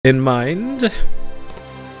in mind.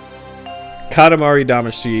 Katamari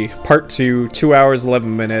Damacy, Part 2, 2 hours,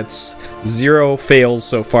 11 minutes, 0 fails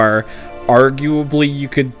so far. Arguably, you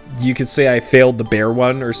could say I failed the bear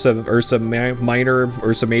one, or some minor,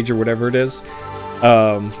 or some major, whatever it is.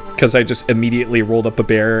 Because I just immediately rolled up a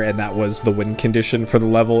bear, and that was the win condition for the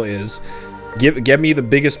level, is get me the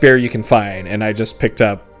biggest bear you can find, and I just picked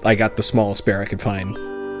up, I got the smallest bear I could find.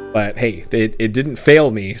 But hey, it didn't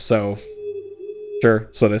fail me, so sure,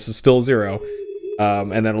 so this is still 0.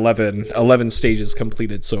 And then 11 stages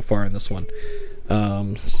completed so far in this one.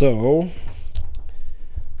 So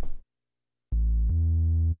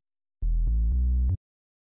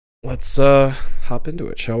let's hop into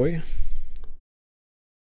it, shall we?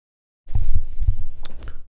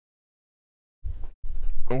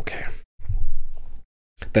 Okay.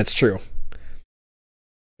 That's true.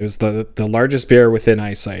 It was the largest bear within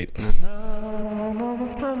eyesight.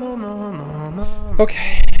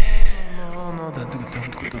 Okay.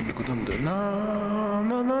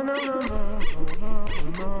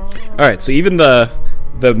 Alright, so even the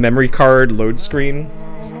memory card load screen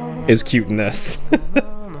is cute in this.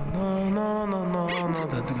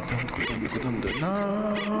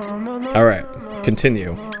 Alright,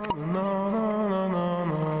 continue.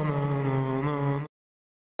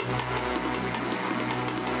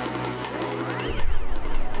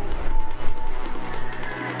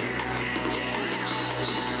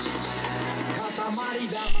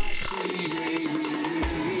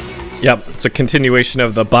 Yep, it's a continuation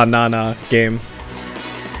of the banana game.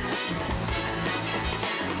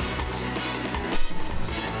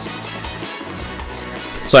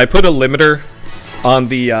 So I put a limiter on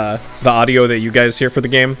the audio that you guys hear for the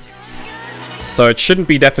game. So it shouldn't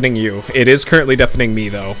be deafening you. It is currently deafening me,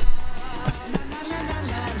 though.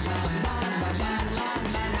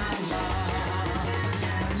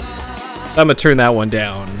 I'm gonna turn that one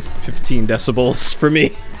down. 15 decibels for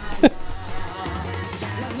me.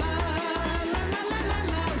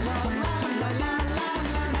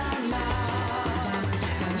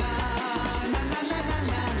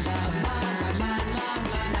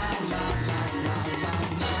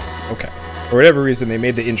 Okay. For whatever reason, they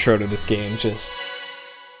made the intro to this game just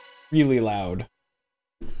really loud.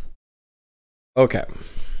 Okay.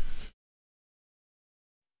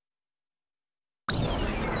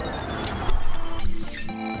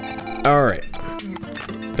 Alright.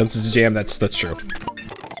 This is a jam, that's true.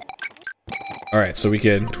 Alright, so we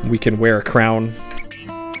can wear a crown.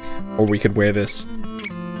 Or we could wear this.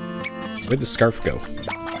 Where'd the scarf go?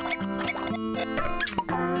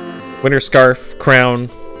 Winter scarf, crown.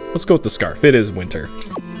 Let's go with the scarf. It is winter.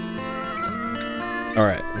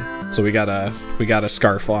 Alright. So we got a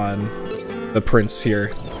scarf on the prince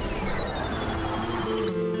here.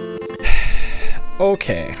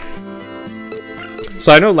 Okay.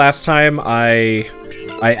 So I know last time I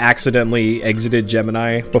accidentally exited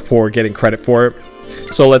Gemini before getting credit for it.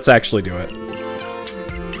 So let's actually do it.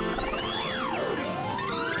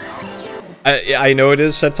 I know it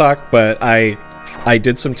is Shed Talk, but I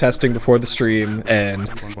did some testing before the stream, and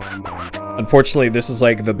unfortunately this is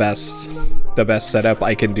like the best setup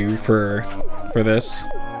I can do for this.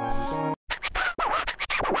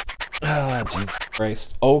 Ah, Jesus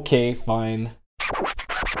Christ. Okay, fine.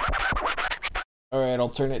 Alright, I'll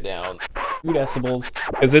turn it down. 2 decibels.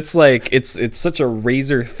 Because it's like, it's such a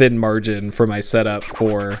razor thin margin for my setup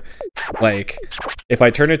for, like, if I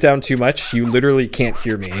turn it down too much, you literally can't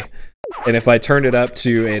hear me. And if I turn it up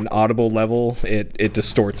to an audible level, it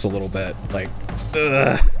distorts a little bit. Like,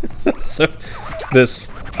 ugh. So,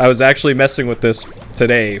 I was actually messing with this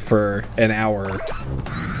today for an hour,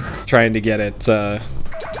 trying to get it to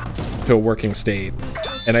a working state.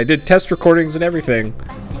 And I did test recordings and everything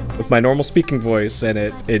with my normal speaking voice, and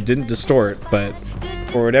it didn't distort, but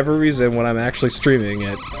for whatever reason, when I'm actually streaming,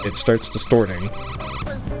 it starts distorting.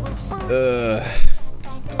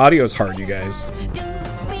 Audio's hard, you guys.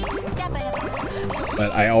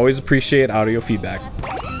 But I always appreciate audio feedback.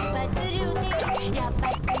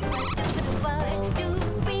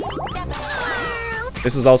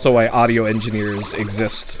 This is also why audio engineers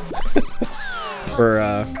exist.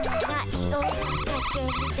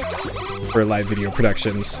 for live video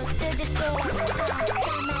productions.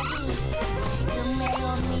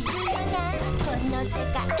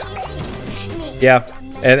 Yeah,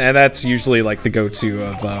 and that's usually like the go-to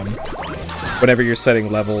of whenever you're setting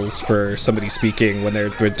levels for somebody speaking. When they're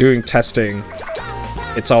doing testing,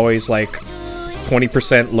 it's always like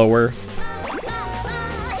 20% lower.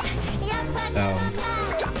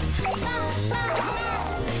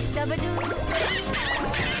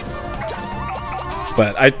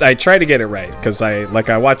 But I try to get it right, because I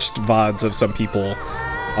watched VODs of some people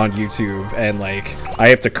on YouTube, and like I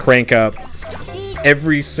have to crank up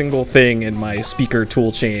every single thing in my speaker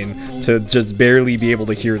tool chain to just barely be able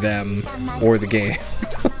to hear them or the game.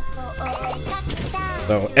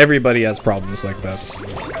 So everybody has problems like this,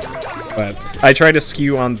 but I try to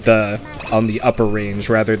skew on the upper range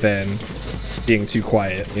rather than being too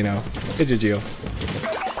quiet, you know. Hey Gigio.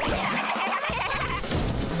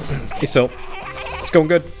 Hey Sil. It's going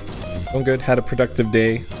good. Going good. Had a productive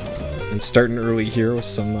day. And starting early here with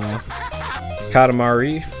some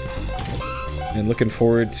Katamari. And looking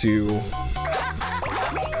forward to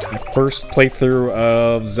my first playthrough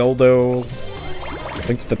of Zelda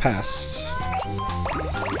Link to the Past.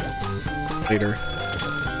 Later.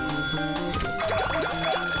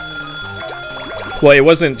 Well, it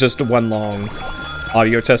wasn't just one long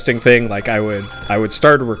audio testing thing. Like I would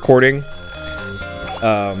start a recording,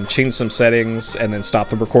 change some settings, and then stop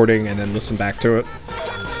the recording, and then listen back to it,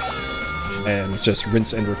 and just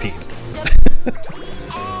rinse and repeat.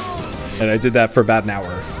 And I did that for about an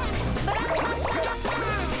hour.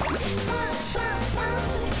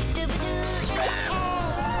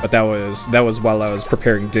 But that was while I was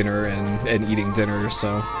preparing dinner and eating dinner,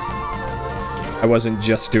 so I wasn't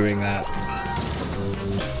just doing that.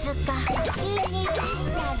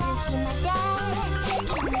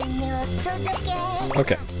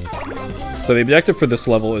 Okay. So the objective for this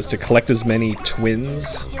level is to collect as many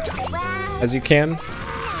twins as you can.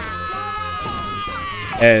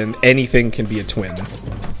 And anything can be a twin,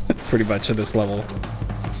 pretty much at this level.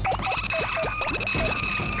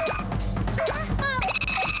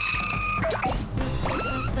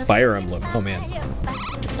 Fire Emblem, oh man.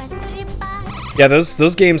 Yeah,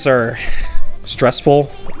 those games are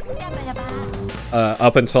stressful.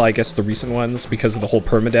 Up until, I guess, the recent ones, because of the whole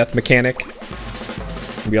permadeath mechanic.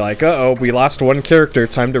 You'd be like, uh-oh, we lost one character,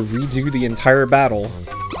 time to redo the entire battle.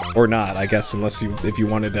 Or not, I guess, unless if you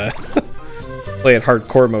wanted to play it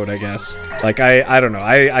hardcore mode, I guess. Like, I don't know,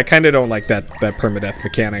 I kind of don't like that permadeath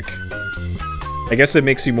mechanic. I guess it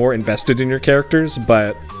makes you more invested in your characters,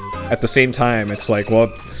 but at the same time, it's like,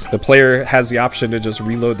 well, the player has the option to just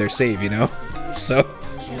reload their save, you know? So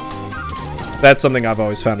that's something I've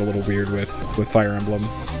always found a little weird with Fire Emblem.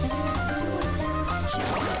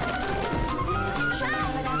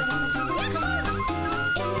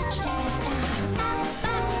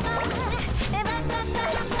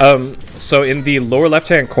 So in the lower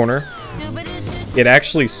left-hand corner, it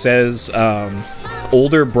actually says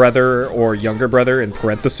older brother or younger brother in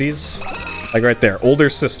parentheses. Like right there, older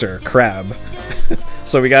sister, Crab.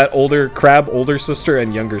 So we got older Crab, older sister,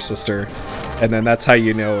 and younger sister. And then that's how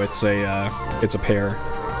you know it's a pair.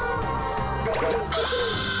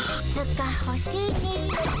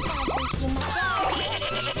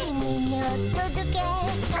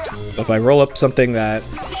 So if I roll up something that...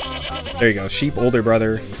 There you go, sheep, older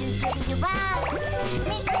brother.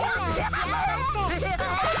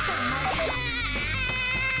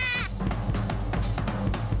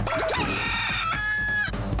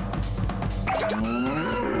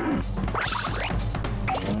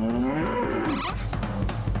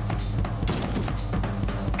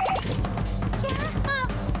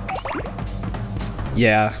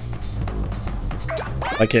 Yeah.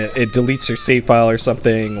 Like it deletes your save file or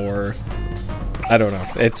something, or... I don't know.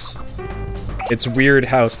 It's weird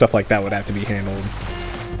how stuff like that would have to be handled.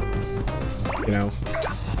 You know?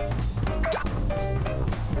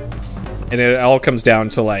 And it all comes down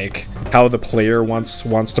to, like, how the player wants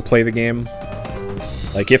to play the game.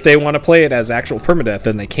 Like, if they want to play it as actual permadeath,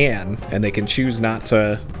 then they can. And they can choose not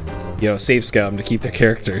to, you know, save scum to keep their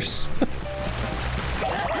characters.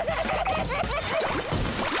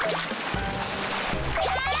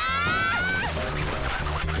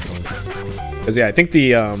 Because, yeah, I think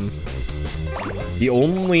the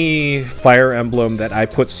only Fire Emblem that I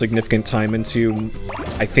put significant time into,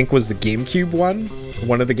 I think, was the GameCube one.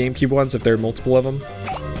 One of the GameCube ones, if there are multiple of them.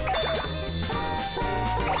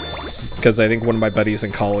 Because I think one of my buddies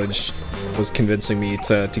in college was convincing me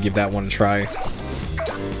to give that one a try.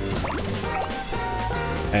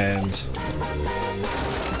 And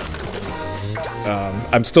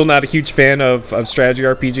I'm still not a huge fan of strategy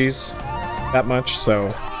RPGs that much,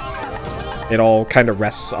 so it all kind of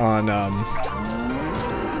rests on...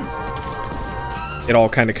 it all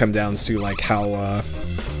kind of comes down to, like, how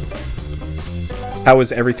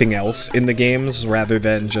is everything else in the games rather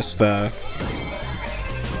than just the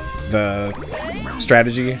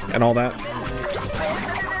strategy and all that.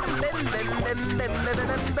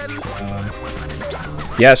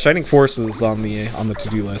 Yeah, Shining Force is on the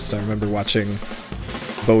to-do list. I remember watching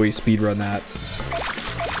Bowie speedrun that.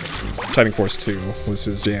 Shining Force 2 was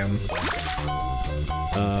his jam.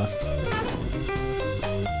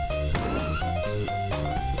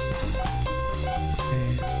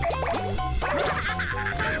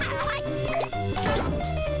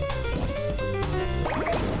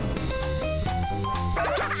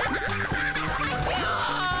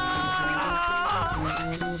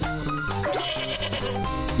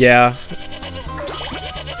 Yeah.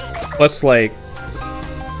 Plus, like,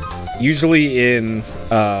 usually in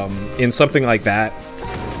something like that,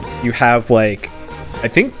 you have like, I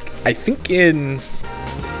think in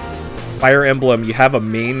Fire Emblem you have a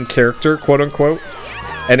main character, quote unquote,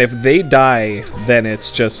 and if they die, then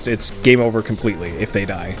it's game over completely if they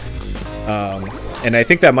die. And I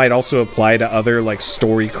think that might also apply to other like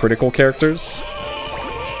story critical characters.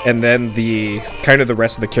 And then the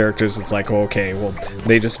rest of the characters, it's like, oh, okay, well,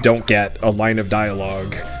 they just don't get a line of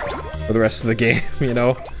dialogue for the rest of the game, you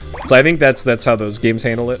know? So I think that's how those games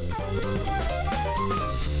handle it.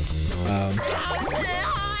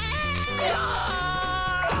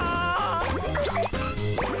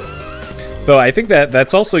 Though I think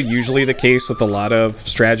that's also usually the case with a lot of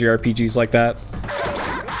strategy RPGs like that.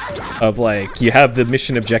 Of like, you have the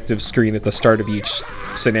mission objective screen at the start of each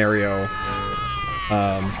scenario.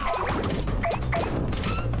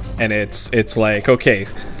 And it's like, okay,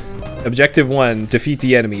 objective 1, defeat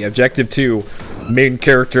the enemy. Objective 2, main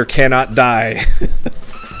character cannot die.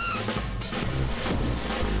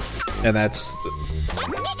 And that's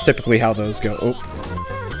typically how those go.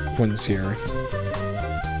 Oh, one's here.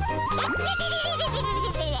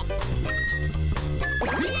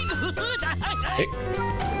 Hey,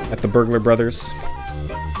 at the Burglar Brothers.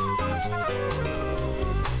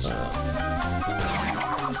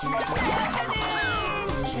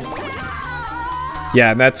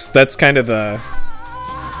 Yeah, and that's kind of the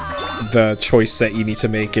choice that you need to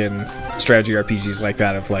make in strategy RPGs like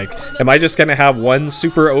that, of like, am I just gonna have one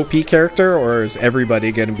super OP character, or is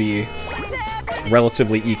everybody gonna be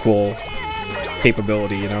relatively equal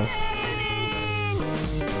capability, you know?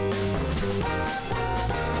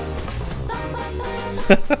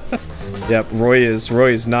 Yep, Roy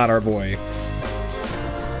is not our boy.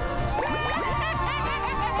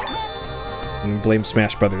 And blame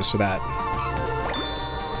Smash Brothers for that.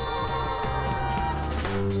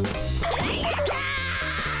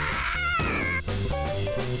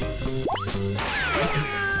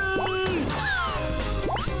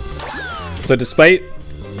 So despite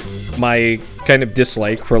my kind of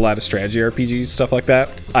dislike for a lot of strategy RPGs, stuff like that,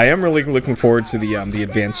 I am really looking forward to the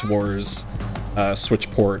Advance Wars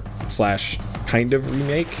Switch port / kind of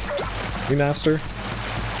remake, remaster,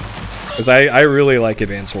 because I really like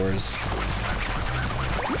Advance Wars,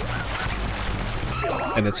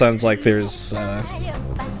 and it sounds like there's a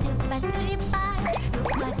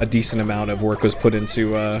decent amount of work was put into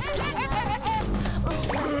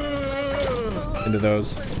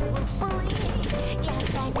those.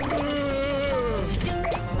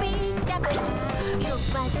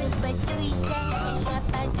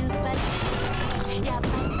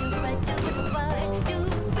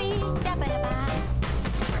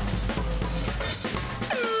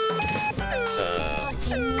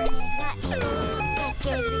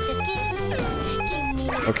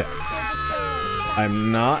 Okay.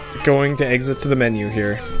 I'm not going to exit to the menu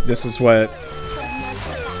here. This is what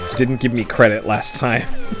didn't give me credit last time.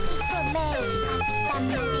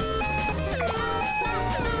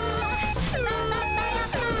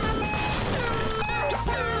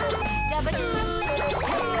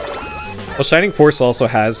 Well, Shining Force also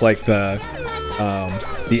has like the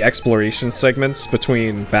exploration segments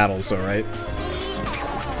between battles, though, right?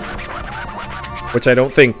 Which I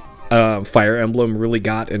don't think Fire Emblem really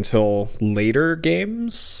got until later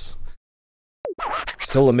games.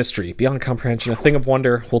 Still a mystery, beyond comprehension, a thing of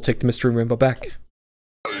wonder. We'll take the mystery rainbow back.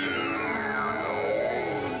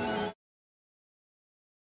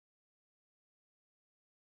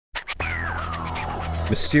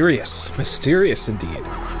 Mysterious, mysterious indeed.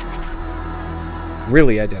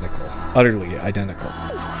 Really identical, utterly identical.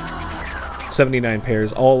 79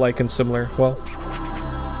 pairs, all alike and similar. Well,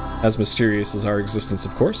 as mysterious as our existence,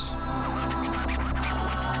 of course.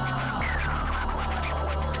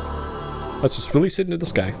 Let's just release it into the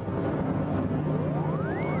sky.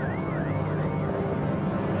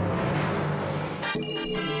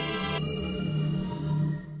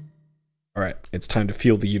 Alright, it's time to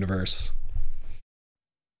feel the universe.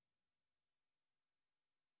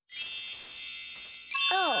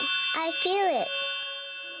 Oh, I feel it.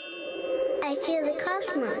 I feel the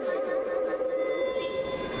cosmos.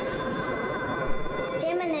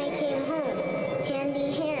 Gemini came home, hand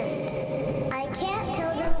in hand. I can't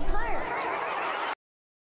tell them apart.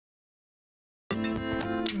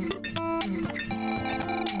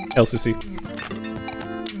 LCC.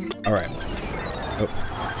 Alright. Oh.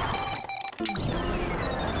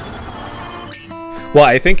 Well,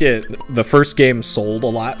 I think the first game sold a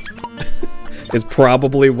lot. Is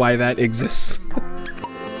probably why that exists.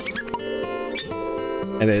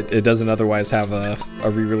 And it doesn't otherwise have a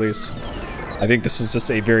re-release. I think this was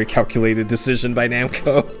just a very calculated decision by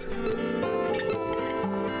Namco.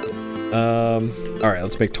 Alright,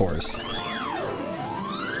 let's make Taurus.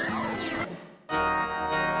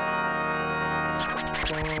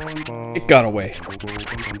 It got away.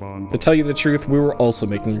 To tell you the truth, we were also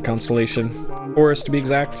making a constellation. Taurus, to be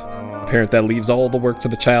exact. A parent that leaves all the work to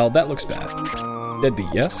the child, that looks bad.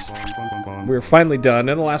 Deadbeat, yes? We're finally done,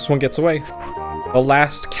 and the last one gets away. The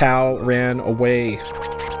last cow ran away.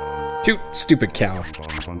 Shoot, stupid cow.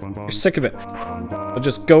 You're sick of it. So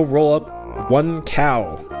just go roll up one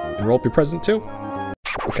cow. And roll up your present too?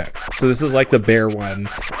 Okay, so this is like the bear one.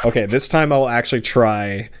 Okay, this time I'll actually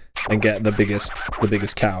try and get the biggest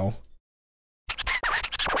cow.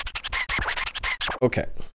 Okay.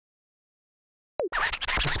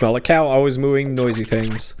 Smell a cow, always moving, noisy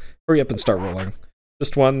things. Hurry up and start rolling.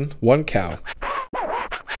 Just one cow.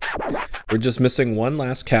 We're just missing one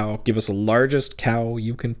last cow. Give us the largest cow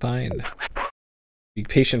you can find. Be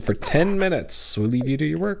patient for 10 minutes. We'll leave you to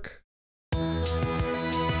your work.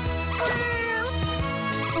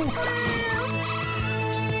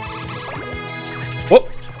 Whoa!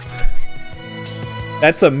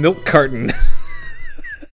 That's a milk carton.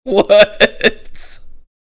 What?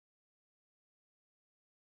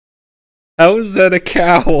 How is that a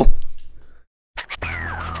cow?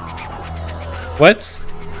 What?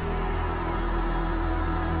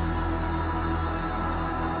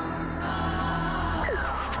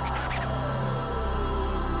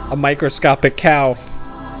 A microscopic cow.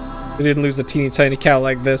 We didn't lose a teeny tiny cow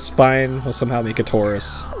like this. Fine, we'll somehow make a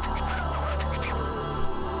Taurus.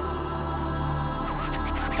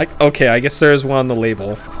 Okay, I guess there is one on the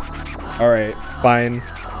label. Alright, fine.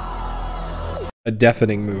 A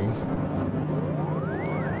deafening moo.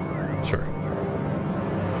 Sure.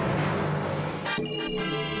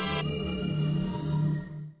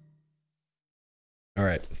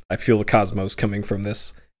 Alright, I feel the cosmos coming from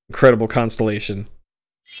this incredible constellation.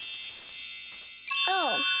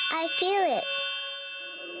 Oh, I feel it.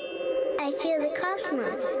 I feel the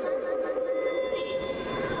cosmos.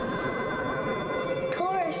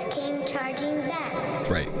 Taurus came charging back.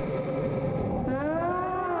 Right.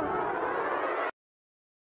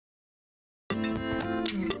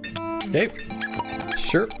 Okay.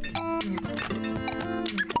 Sure.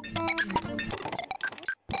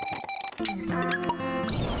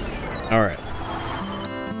 All right.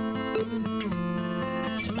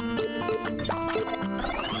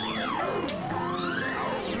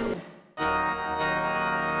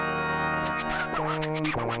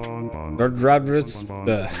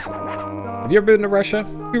 Have you ever been to Russia?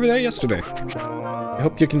 We were there yesterday. I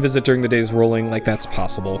hope you can visit during the days rolling like that's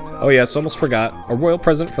possible. Oh yes, almost forgot. A royal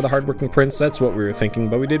present for the hardworking prince, that's what we were thinking,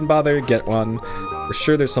 but we didn't bother to get one. We're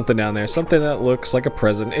sure there's something down there, something that looks like a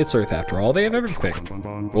present. It's Earth after all, they have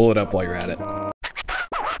everything. Roll it up while you're at it.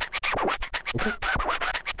 Okay.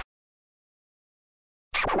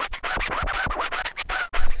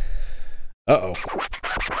 Uh-oh.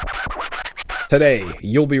 Today,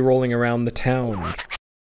 you'll be rolling around the town.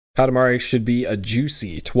 Katamari should be a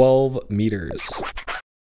juicy 12 meters.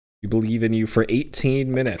 We believe in you for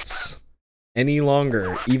 18 minutes. Any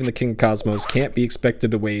longer, even the King of Cosmos can't be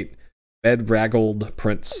expected to wait. Bedraggled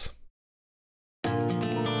Prince. Okay.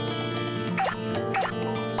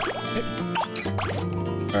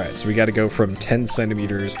 Alright, so we gotta go from 10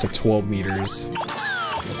 centimeters to 12 meters.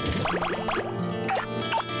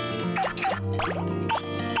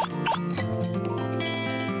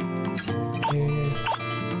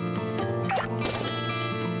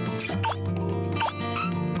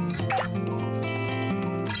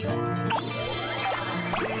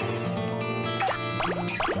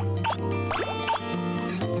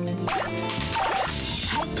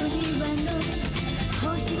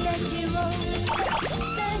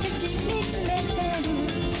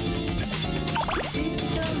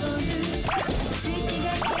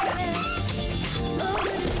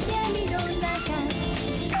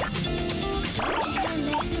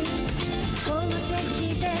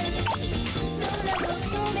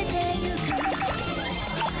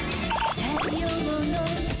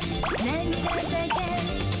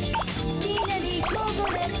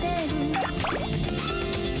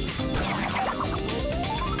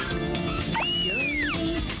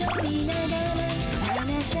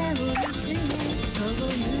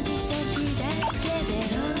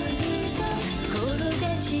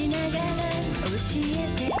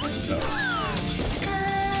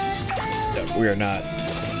 We are not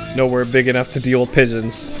nowhere big enough to deal with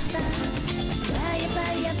pigeons.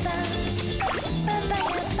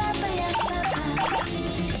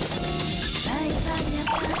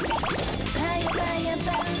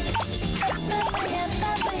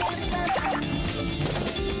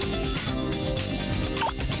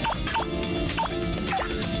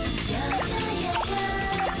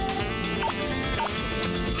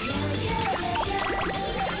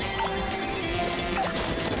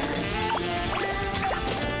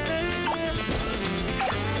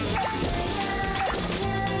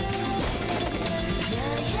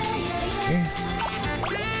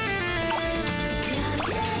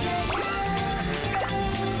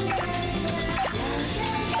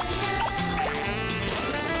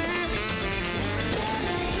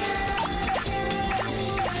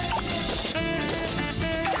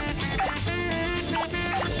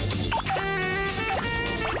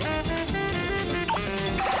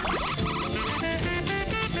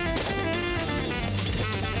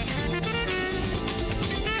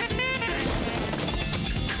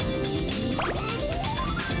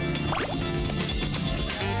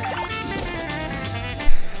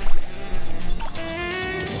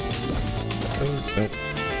 centimeters. Nope.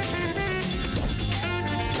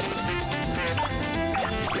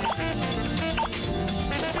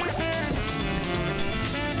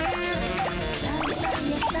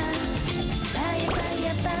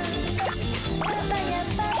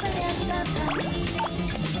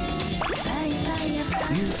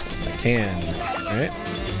 These I can, right?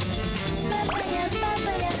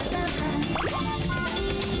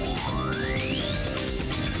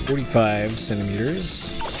 "45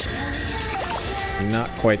 centimeters. Not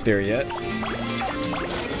quite there yet.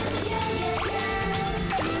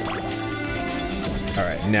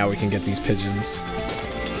 Alright, now we can get these pigeons.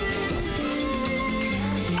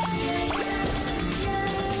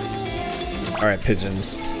 Alright,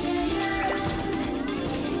 pigeons.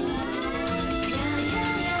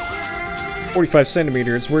 "45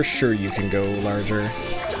 centimeters, we're sure you can go larger."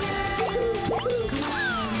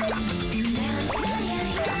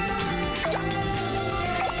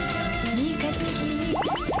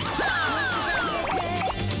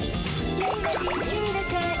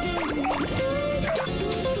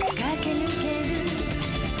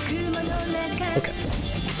 Okay.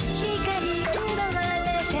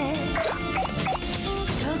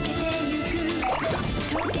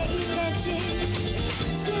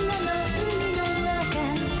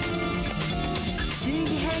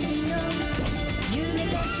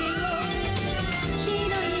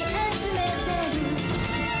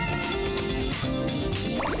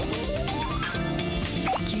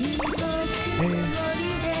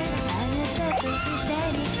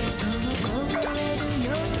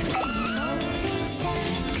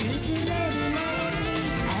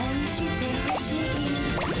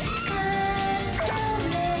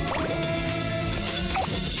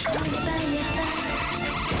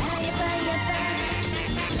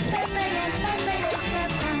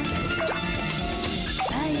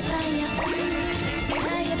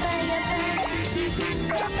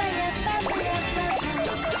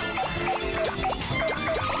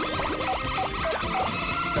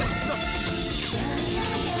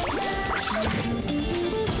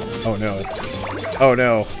 Oh no. Oh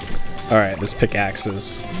no. Alright, this pickaxe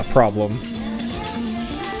is a problem.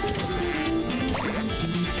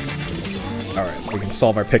 Alright, we can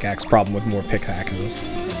solve our pickaxe problem with more pickaxes.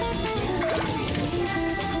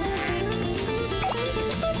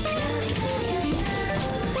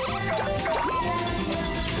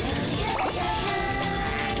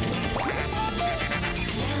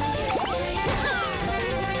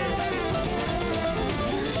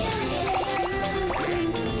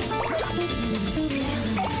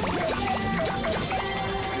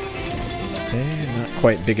 Not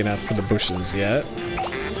quite big enough for the bushes yet.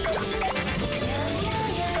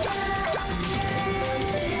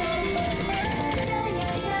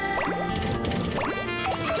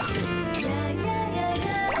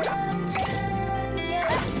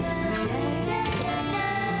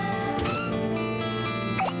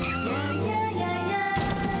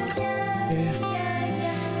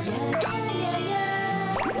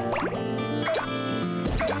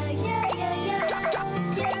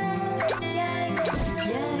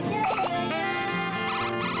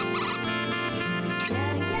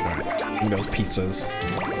 Those pizzas.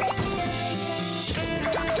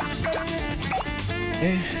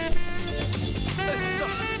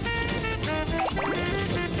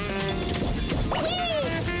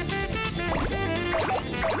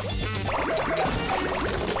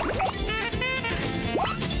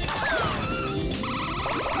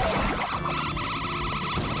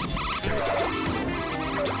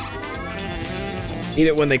 Eat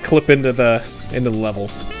it when they clip into the level.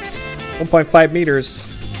 1.5 meters.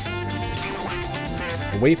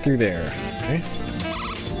 Way through there. Okay.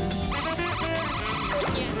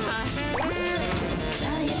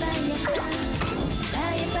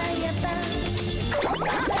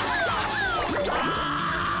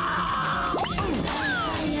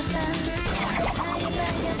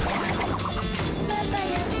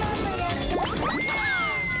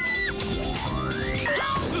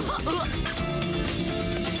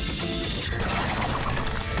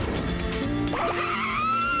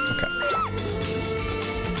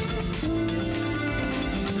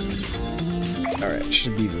 Alright,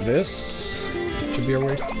 should be this. Should be our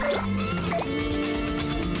way.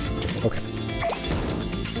 Okay.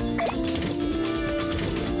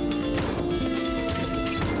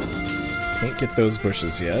 Can't get those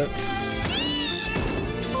bushes yet.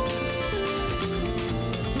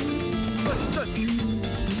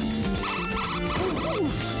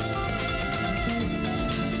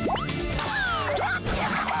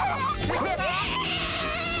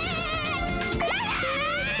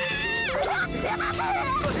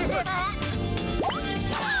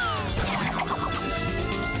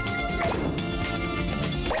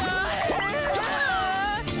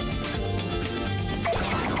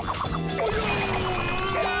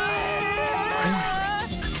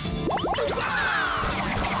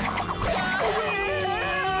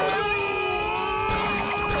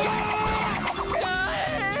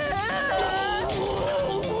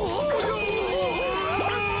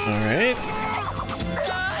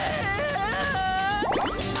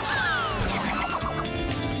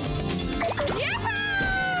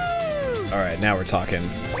 Alright, now we're talking.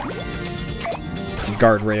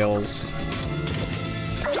 Guardrails.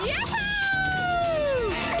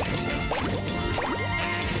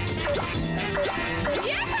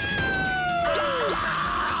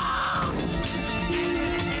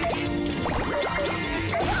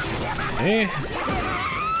 Eh.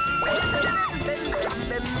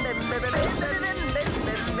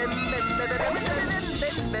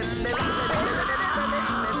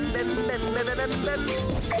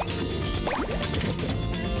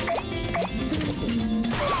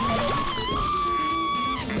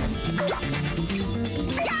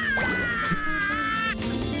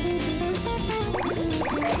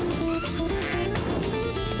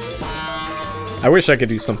 I wish I could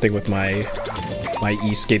do something with my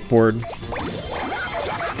e-skateboard,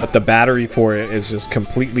 but the battery for it is just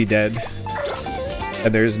completely dead,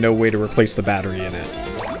 and there's no way to replace the battery in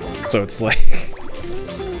it. So it's like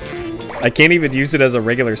I can't even use it as a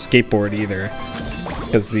regular skateboard either,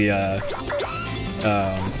 because the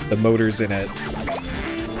motors in it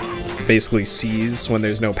basically seize when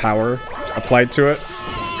there's no power applied to it.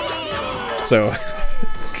 So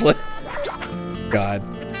it's like, God,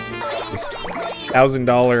 this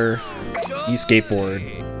 $1,000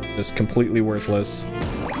 e-skateboard is completely worthless.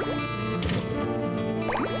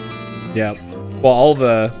 Yeah, well,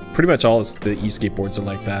 pretty much all the e-skateboards are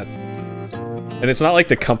like that. And it's not like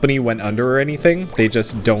the company went under or anything, they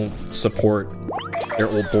just don't support their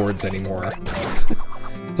old boards anymore.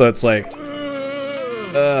 So it's like,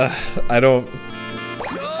 I don't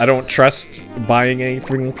trust buying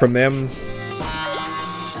anything from them.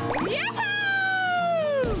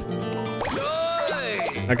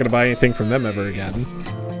 Not gonna buy anything from them ever again.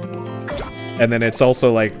 And then it's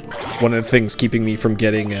also like one of the things keeping me from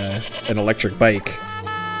getting an electric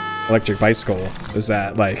bicycle is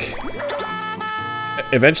that like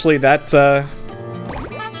eventually that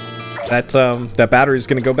battery is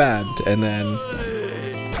gonna go bad, and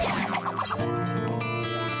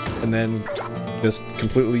then just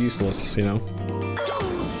completely useless, you know.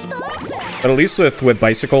 But at least with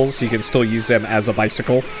bicycles, you can still use them as a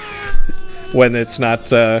bicycle when it's not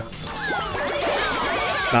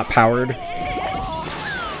powered.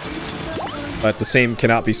 But the same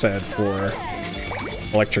cannot be said for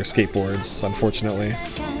electric skateboards, unfortunately.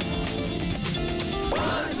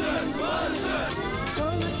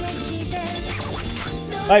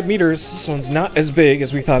 5 meters. This one's not as big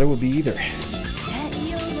as we thought it would be either.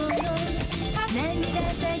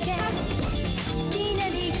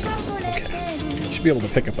 Okay, should be able to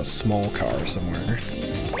pick up a small car somewhere.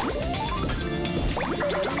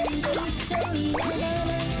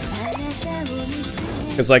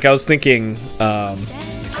 Because, like, I was thinking,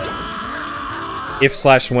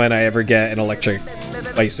 if/when I ever get an electric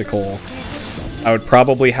bicycle, I would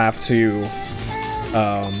probably have to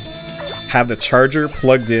have the charger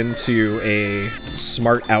plugged into a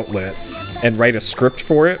smart outlet and write a script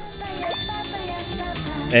for it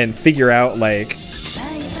and figure out, like,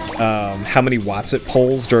 how many watts it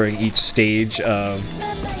pulls during each stage of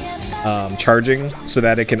charging so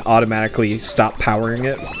that it can automatically stop powering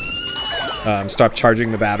it. Stop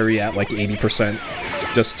charging the battery at like 80%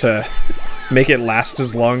 just to make it last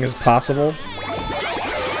as long as possible.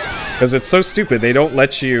 Because it's so stupid, they don't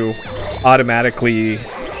let you automatically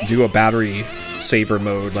do a battery saver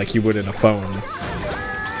mode like you would in a phone.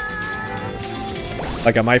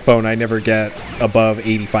 Like on my phone, I never get above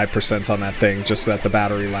 85% on that thing just so that the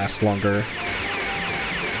battery lasts longer.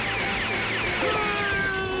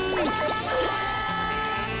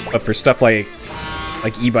 But for stuff like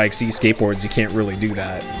e-bikes, e-skateboards, you can't really do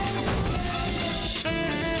that.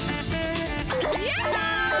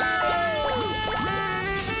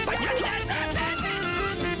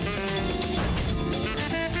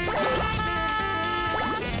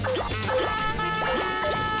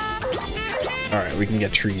 Alright, we can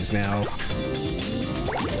get trees now.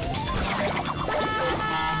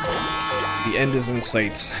 The end is in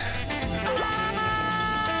sight.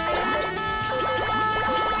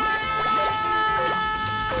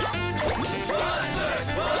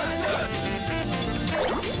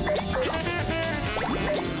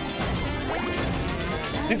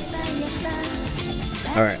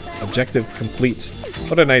 Alright, objective complete.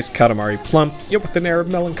 What a nice Katamari. Plump, yet with an air of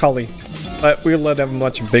melancholy. But we'll let have a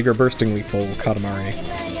much bigger bursting lethal Katamari.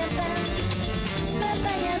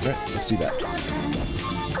 Alright, let's do that.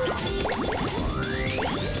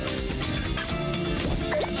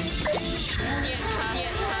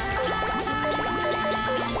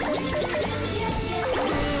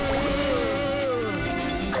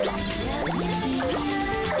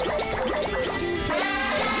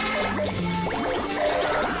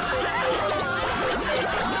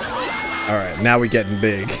 Alright, now we getting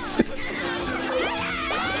big.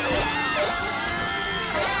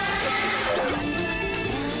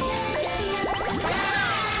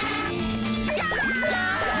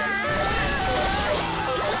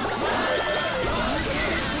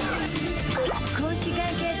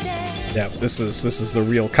 Yeah, this is the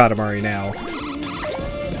real Katamari now.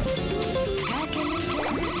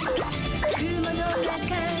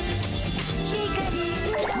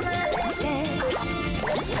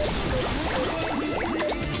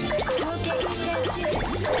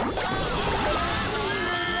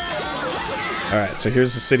 Alright, so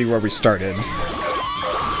here's the city where we started.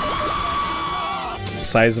 The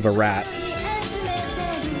size of a rat.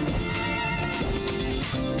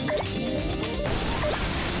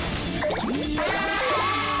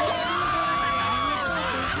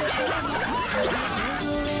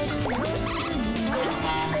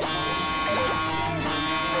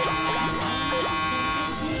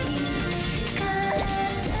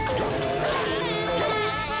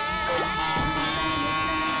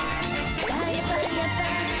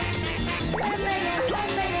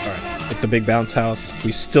 The big bounce house.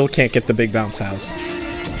 We still can't get the big bounce house. We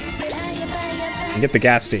can get the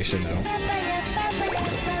gas station though.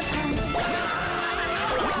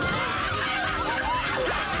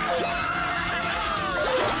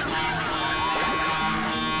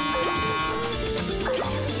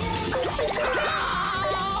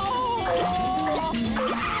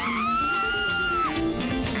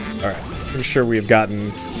 Alright, I'm sure we have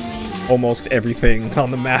gotten almost everything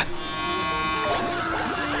on the map.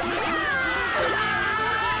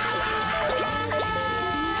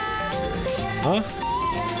 Huh?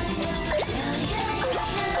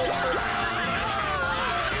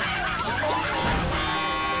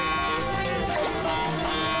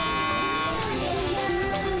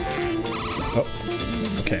 Oh,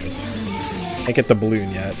 okay. Can't get the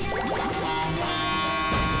balloon yet.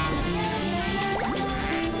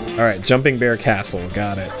 Alright, Jumping Bear Castle,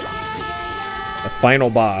 got it. The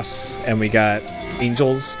final boss, and we got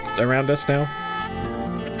angels around us now.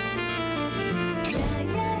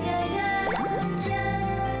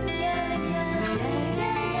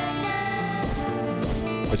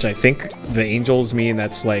 Which I think the angels mean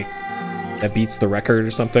that's like, that beats the record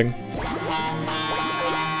or something.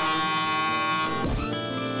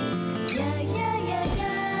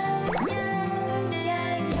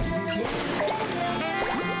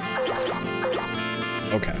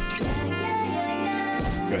 Okay.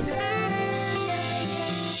 Good.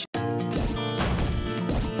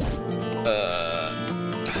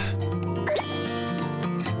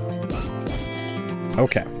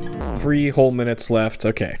 Okay. 3 whole minutes left.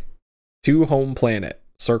 Okay. To home planet.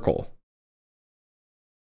 Circle.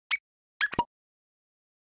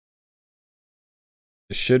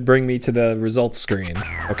 This should bring me to the results screen.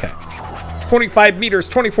 Okay. 25 meters,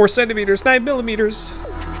 24 centimeters, 9 millimeters.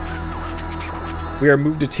 We are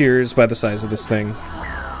moved to tears by the size of this thing.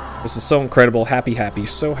 This is so incredible. Happy, happy,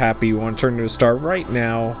 so happy. We want to turn into a star right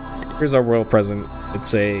now. Here's our royal present.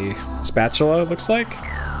 It's a spatula, it looks like.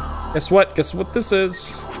 Guess what? Guess what this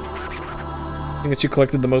is? The thing that you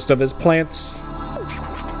collected the most of is plants.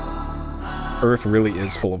 Earth really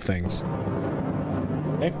is full of things.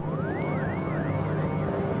 Okay.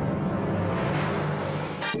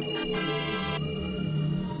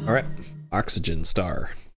 Alright. Oxygen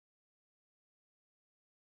star.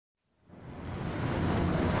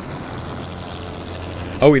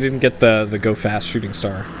 Oh, we didn't get the go fast shooting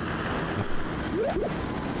star.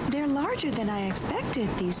 They're larger than I expected,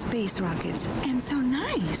 these space rockets, and so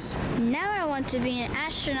nice. Now I want to be an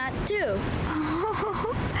astronaut too.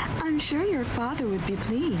 Oh, I'm sure your father would be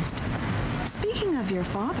pleased. Speaking of your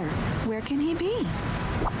father, where can he be?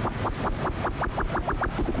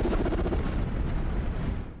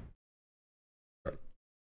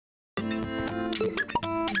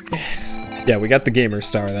 Yeah, we got the gamer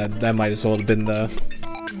star. That might as well have been the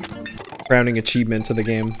crowning achievement of the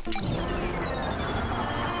game.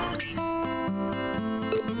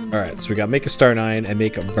 Alright, so we got make a star 9 and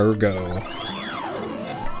make a Virgo.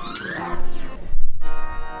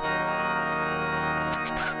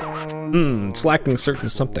 It's lacking certain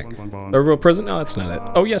something. The real present? No, that's not it.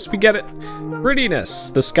 Oh yes, we get it.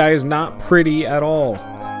 Prettiness. The sky is not pretty at all.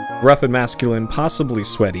 Rough and masculine, possibly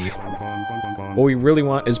sweaty. What we really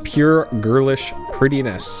want is pure girlish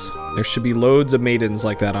prettiness. There should be loads of maidens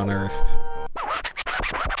like that on Earth.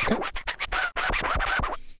 Okay.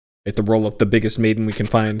 We have to roll up the biggest maiden we can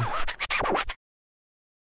find.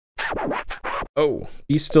 Oh,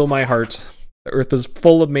 be still my heart. The Earth is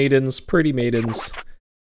full of maidens, pretty maidens.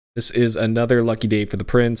 This is another lucky day for the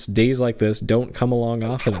prince. Days like this don't come along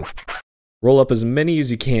often. Roll up as many as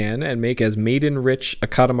you can and make as maiden-rich a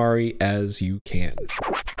Katamari as you can.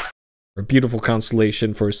 A beautiful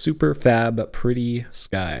constellation for a super fab pretty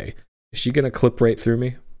sky. Is she gonna clip right through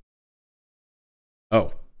me?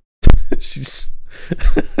 Oh. She's...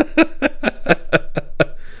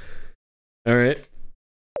 Alright.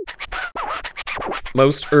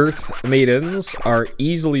 Most Earth maidens are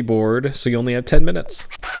easily bored, so you only have 10 minutes.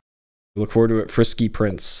 Look forward to it, Frisky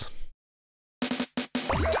Prince.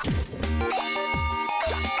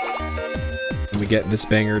 And we get this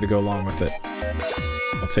banger to go along with it.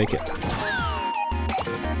 I'll take it.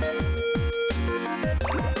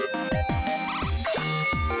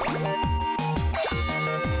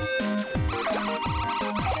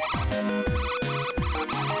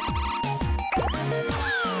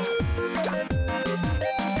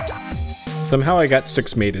 Somehow I got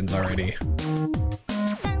 6 maidens already.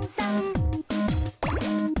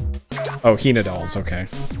 Oh, Hina dolls, okay.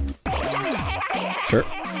 Sure.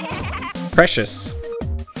 Precious.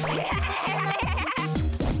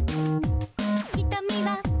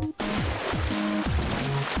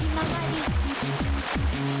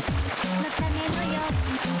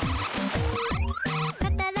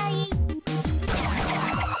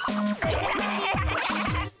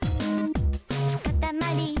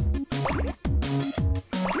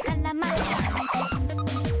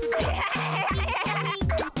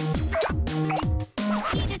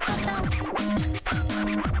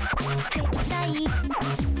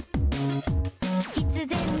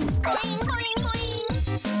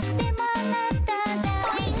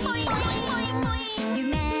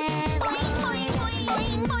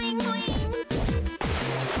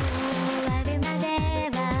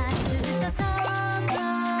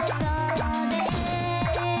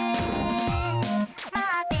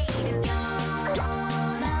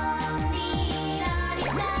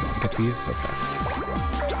 Get these? Okay.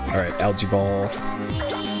 Alright, algae ball.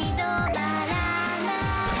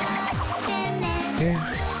 Yeah.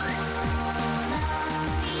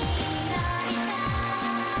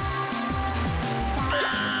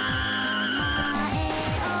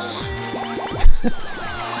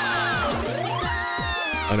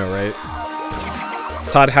 I know, right?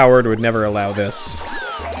 Todd Howard would never allow this.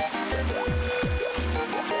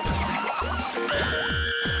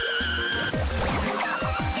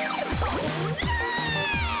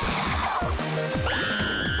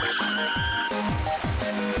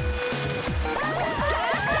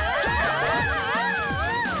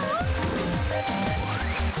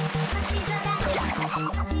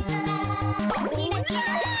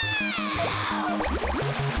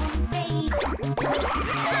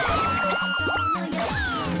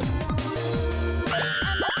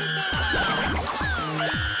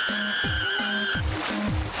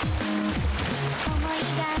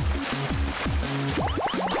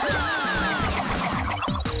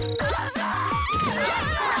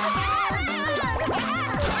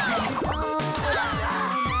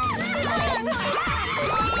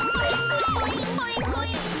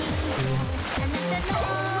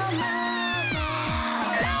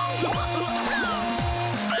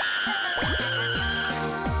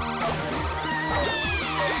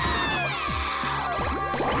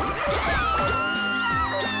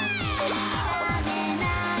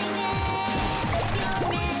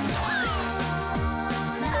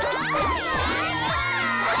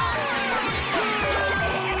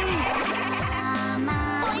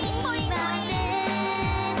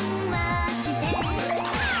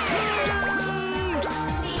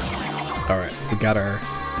 Alright, we got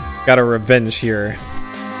our revenge here.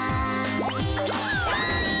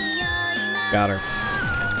 Got her.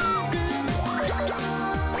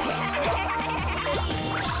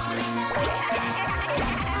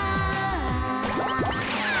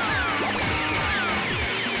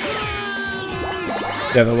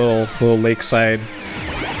 Yeah, the little lakeside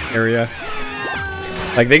area.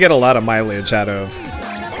 Like, they get a lot of mileage out of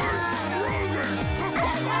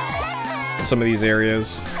some of these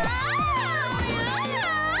areas.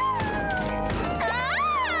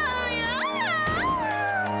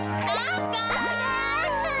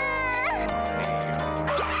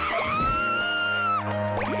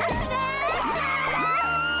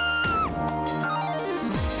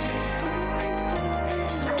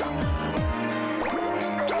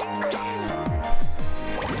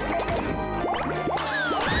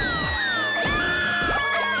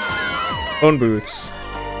 Phone booths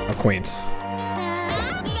are quaint.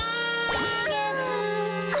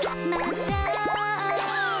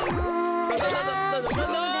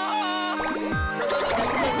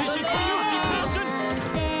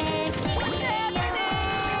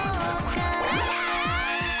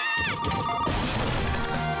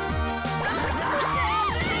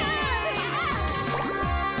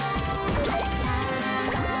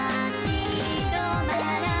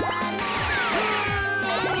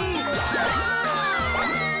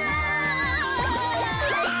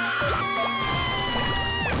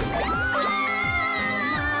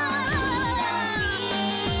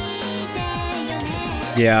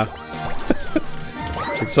 Yeah.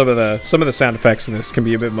 some of the sound effects in this can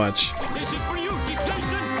be a bit much.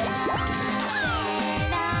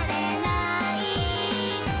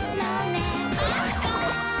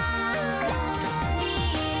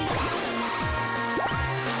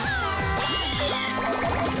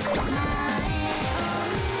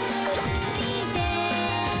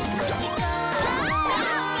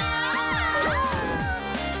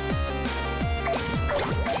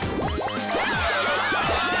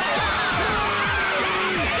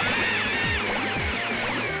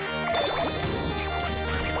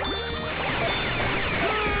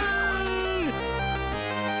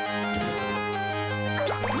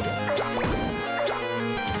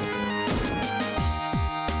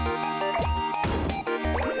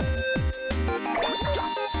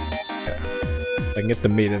 I can get the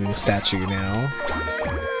maiden statue now.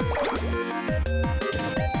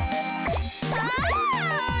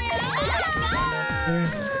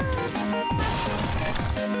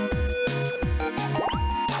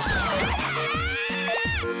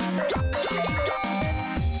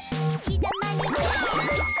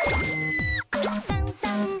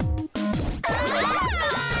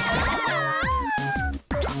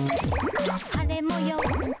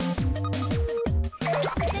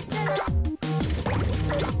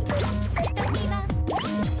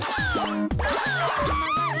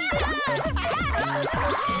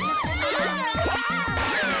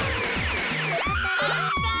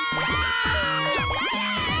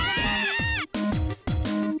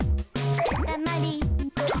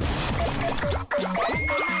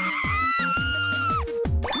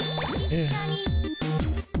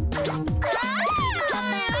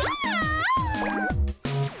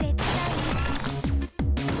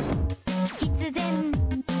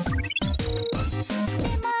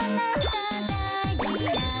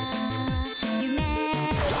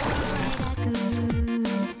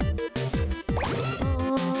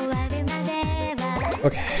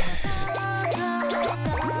 Okay.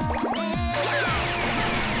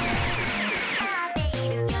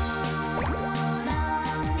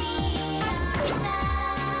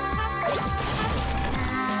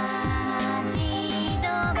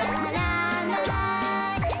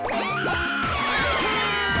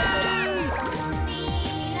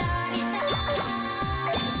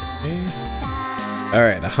 All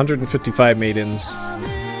right, 155 maidens.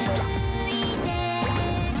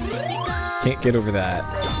 Can't get over that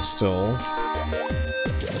still.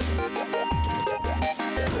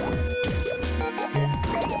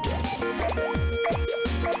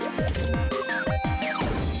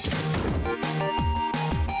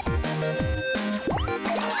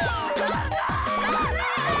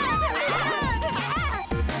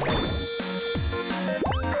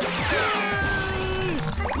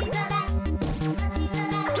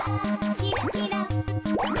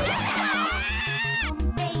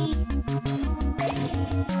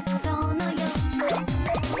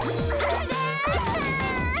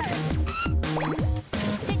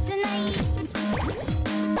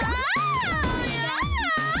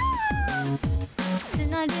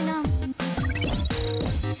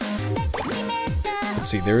 Let's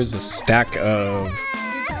see, there is a stack of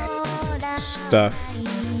stuff.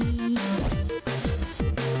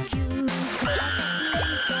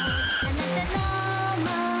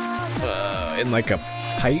 In like a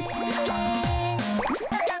pipe?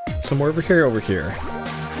 Somewhere over here,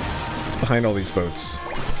 behind all these boats.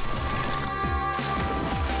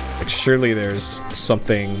 Like surely there's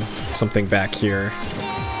something back here.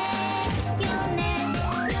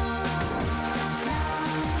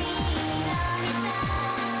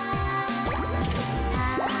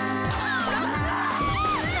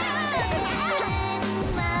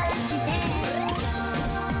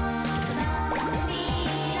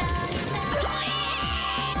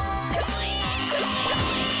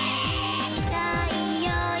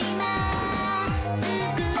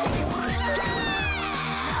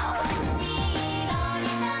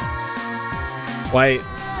 Why?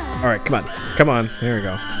 Alright, come on. There we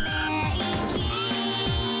go.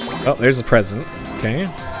 Oh, there's a present. Okay.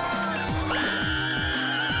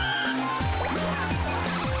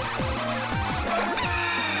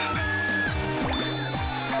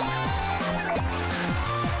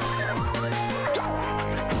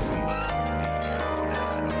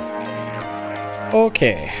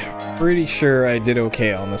 Okay. Pretty sure I did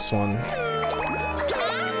okay on this one.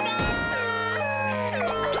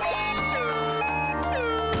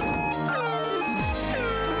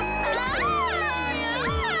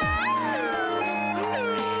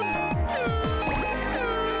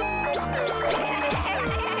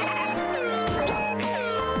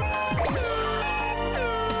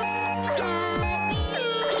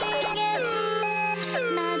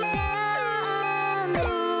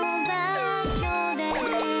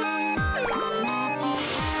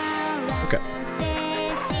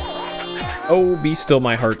 Oh, be still,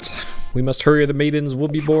 my heart. We must hurry, or the maidens will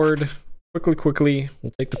be bored. Quickly, quickly.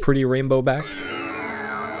 We'll take the pretty rainbow back.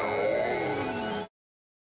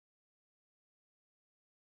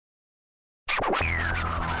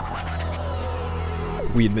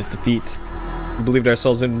 We admit defeat. We believed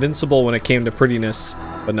ourselves invincible when it came to prettiness,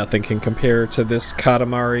 but nothing can compare to this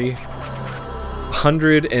Katamari.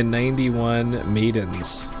 191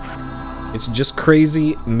 maidens. It's just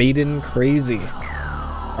crazy, maiden crazy.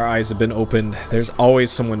 Our eyes have been opened. There's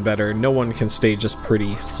always someone better. No one can stay just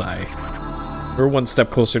pretty. Sigh. We're one step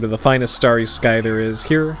closer to the finest starry sky there is.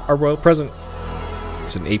 Here, our royal present.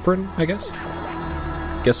 It's an apron, I guess?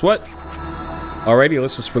 Guess what? Alrighty,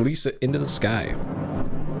 let's just release it into the sky.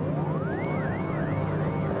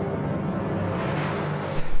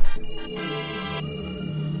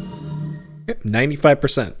 Yep,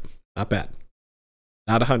 95%. Not bad.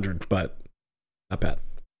 Not 100, but not bad.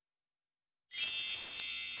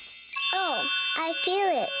 Oh, I feel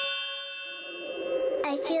it.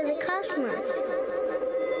 I feel the cosmos.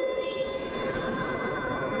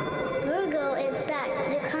 Virgo is back,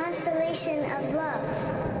 the constellation of love.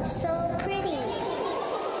 So pretty.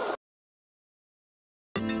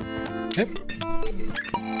 Yep.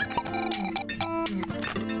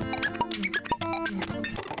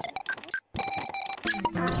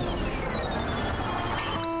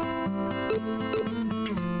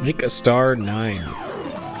 Make a star 9.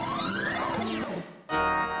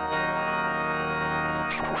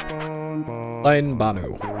 Lion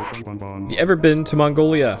Banu. Have you ever been to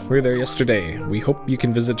Mongolia? We were there yesterday. We hope you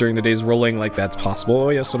can visit during the days rolling like that's possible. Oh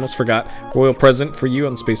yes, almost forgot. Royal present for you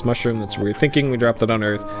on Space Mushroom. That's what we were thinking. We dropped it on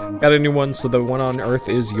Earth. Got a new one, so the one on Earth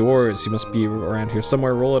is yours. You must be around here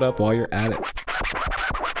somewhere. Roll it up while you're at it.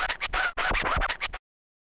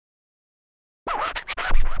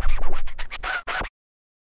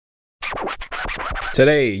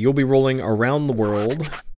 Today, you'll be rolling around the world.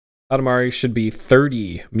 Katamari should be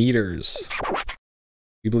 30 meters.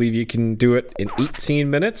 We believe you can do it in 18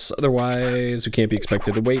 minutes, otherwise we can't be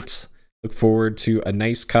expected to wait. Look forward to a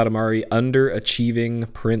nice Katamari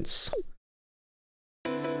underachieving prince.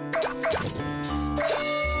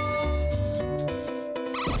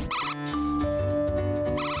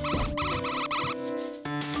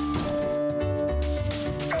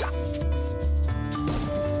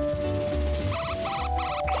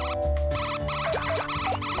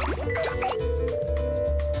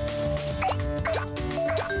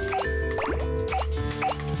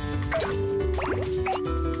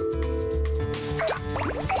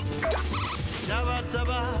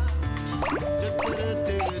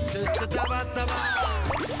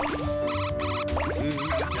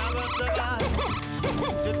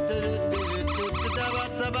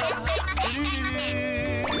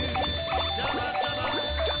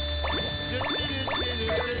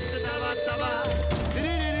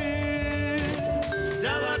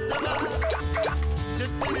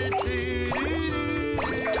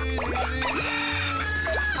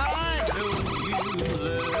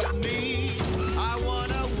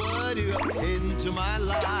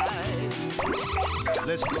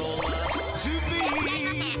 Let's roll up to be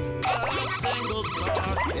a single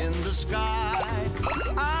star in the sky.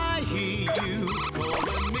 I hear you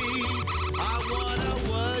calling me. I wanna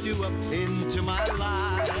word you up into my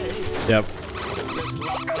life. Yep.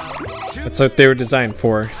 That's what they were designed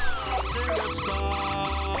for. A single star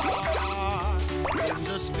in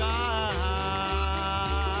the sky.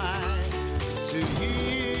 To you.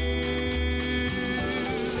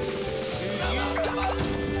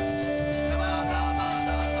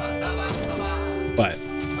 But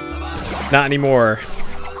not anymore.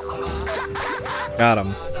 Got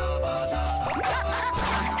him.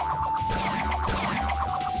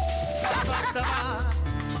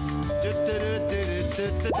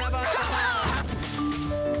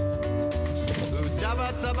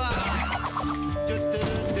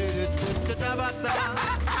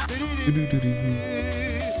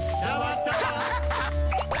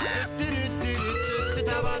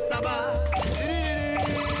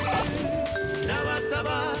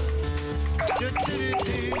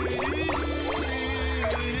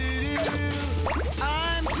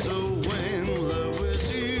 I'm so in love with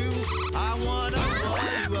you. I wanna roll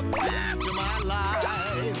you up into my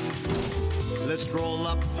life. Let's roll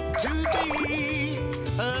up to be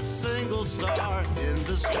a single star in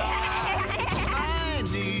the sky. I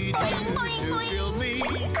need you to feel me.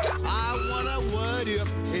 I wanna word you up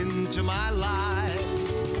into my life.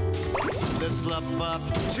 Let's love up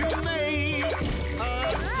to make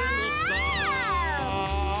a single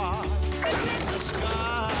star in the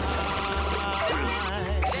sky.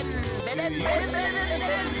 To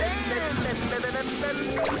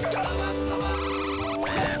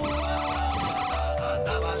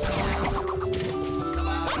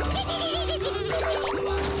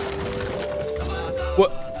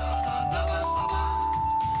What?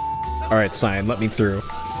 Alright, Sign, let me through.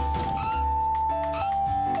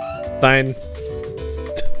 Sign.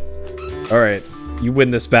 Alright, you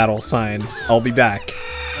win this battle, Sign. I'll be back.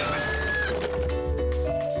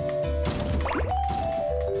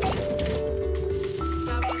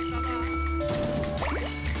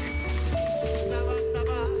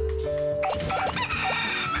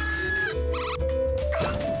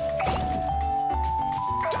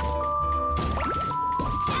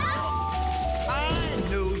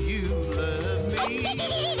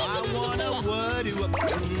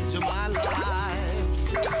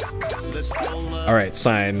 Alright,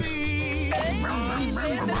 Sign.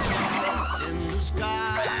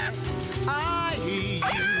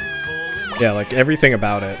 Yeah, like everything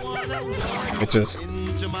about it. It just...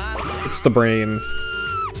 It's the brain.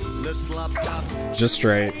 Just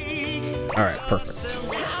right. Alright, perfect.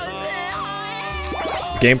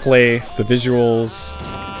 Gameplay, the visuals,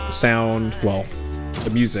 the sound, well, the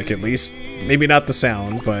music at least. Maybe not the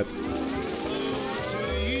sound, but...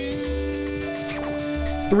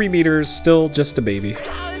 3 meters, still just a baby. Get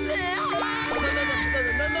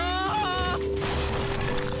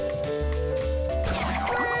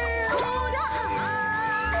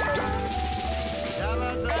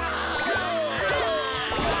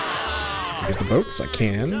the boats, I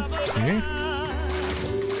can. Okay.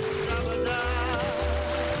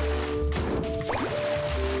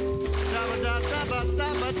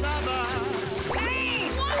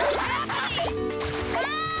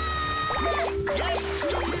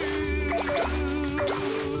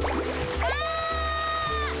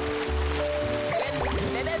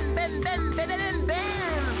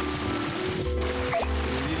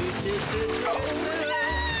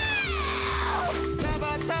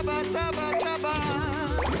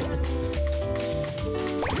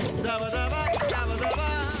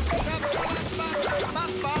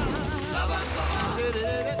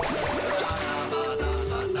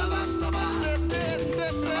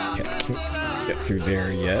 Get through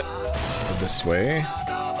there yet. Go this way.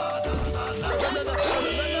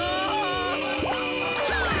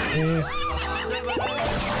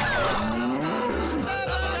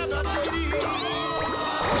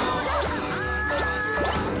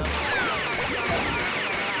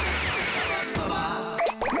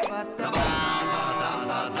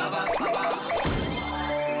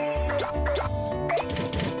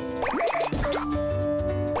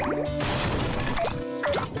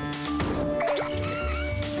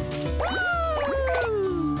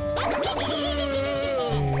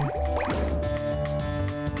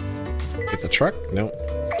 Get the truck? Nope.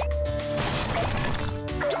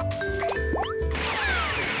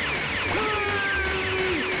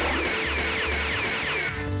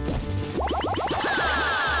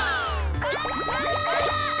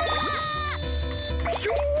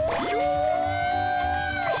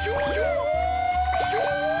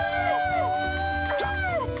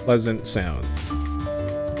 Pleasant sound.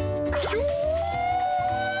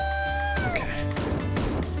 Okay.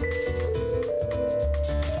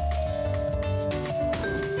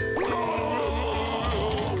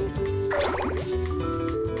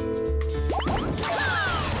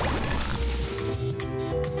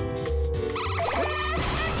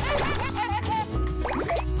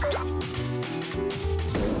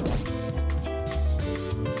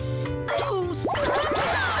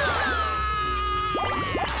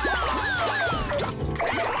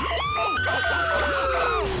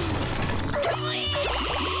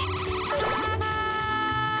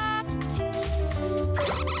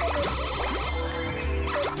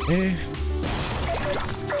 Eh.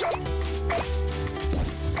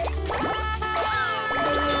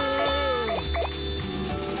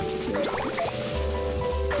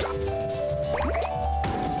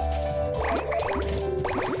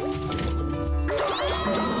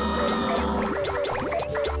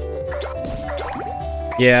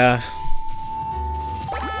 Yeah.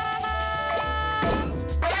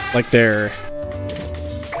 Like there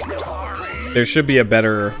should be a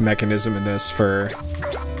better mechanism in this for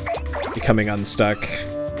becoming unstuck.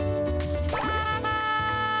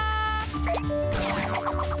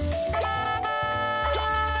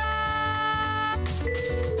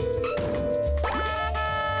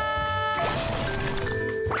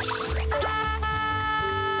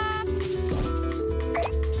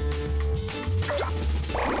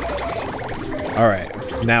 All right,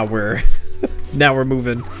 now we're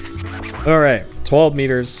moving. All right, 12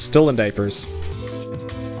 meters, still in diapers.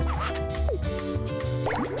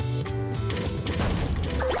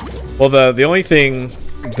 Well, the only thing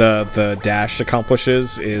the dash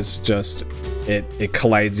accomplishes is just it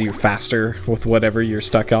collides you faster with whatever you're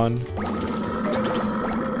stuck on.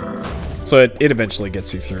 So it eventually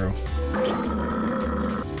gets you through.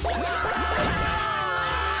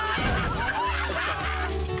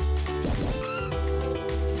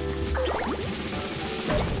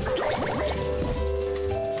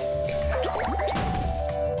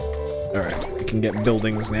 Alright, we can get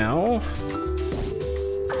buildings now.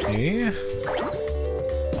 Okay.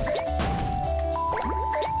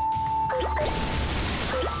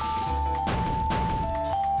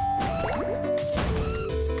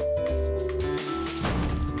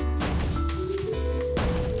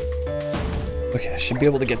 Okay, I should be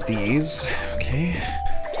able to get these. Okay.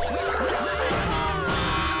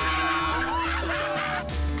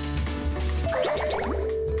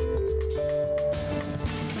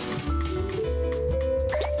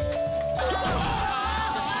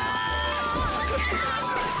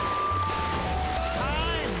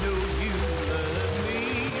 I know you love me.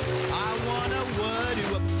 I wanna word you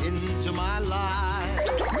up into my life.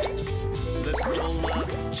 Let's roll up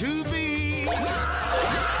to be a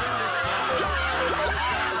superstar in the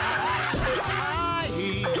sky. I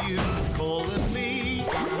hear you calling me.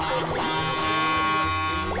 I wanna word you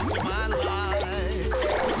up into my life.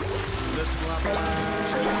 Let's roll up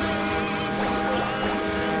to be a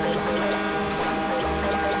superstar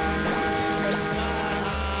in the sky.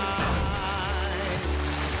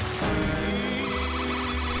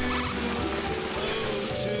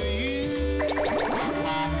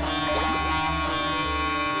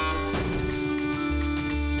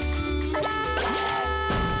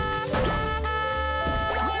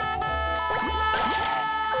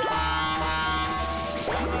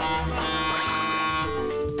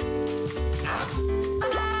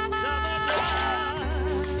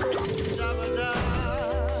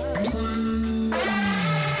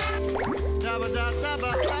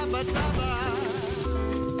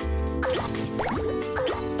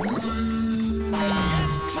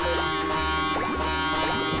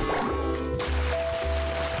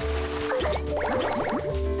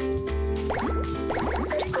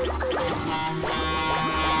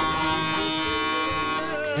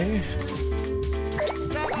 Okay.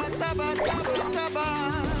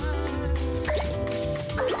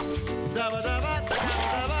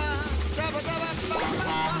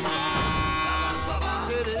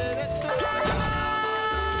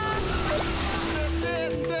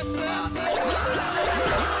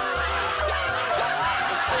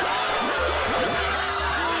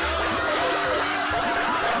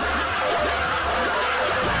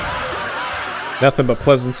 Nothing but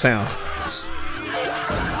pleasant sounds.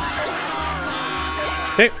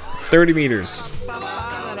 Okay, 30 meters.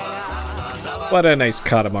 What a nice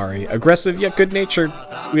Katamari. Aggressive yet good-natured.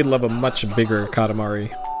 We'd love a much bigger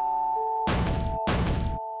Katamari.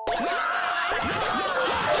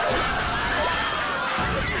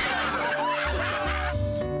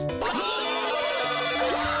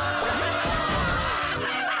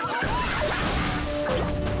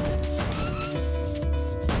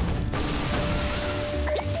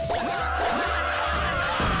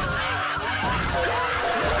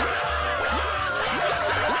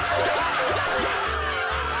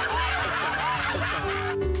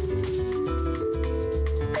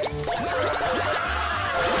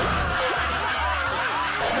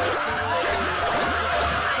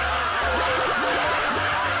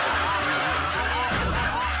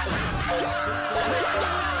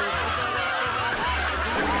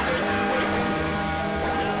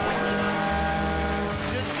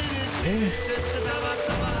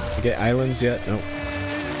 Get islands yet? No.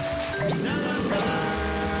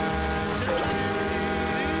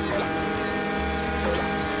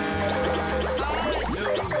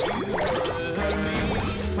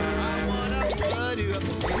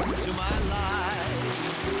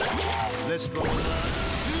 Let's roll up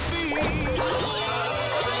to be a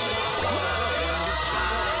superstar in the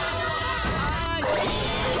sky. I need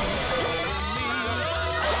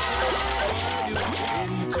you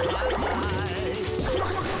into my life.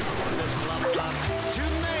 Let's roll up to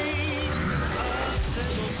make a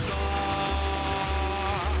single star.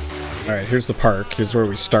 Alright, here's the park. Here's where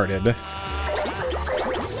we started.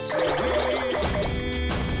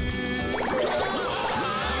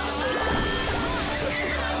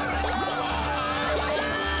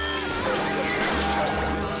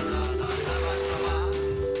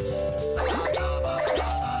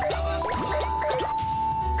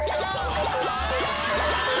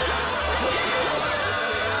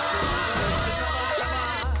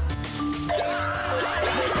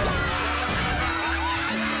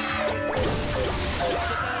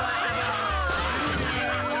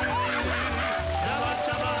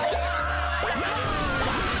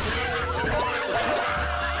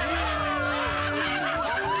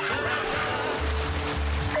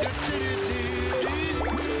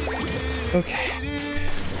 Okay.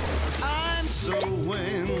 I'm so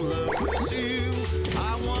in love with you.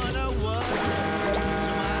 I wanna what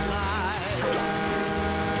to my life.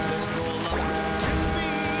 Let's roll up to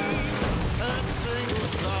be a single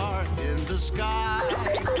star in the sky.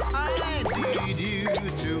 I need you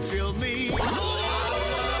to feel me.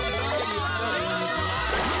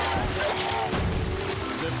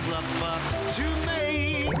 Let's love up to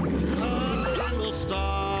make a single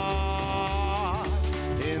star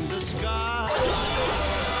in the sky.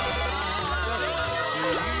 To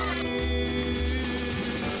you.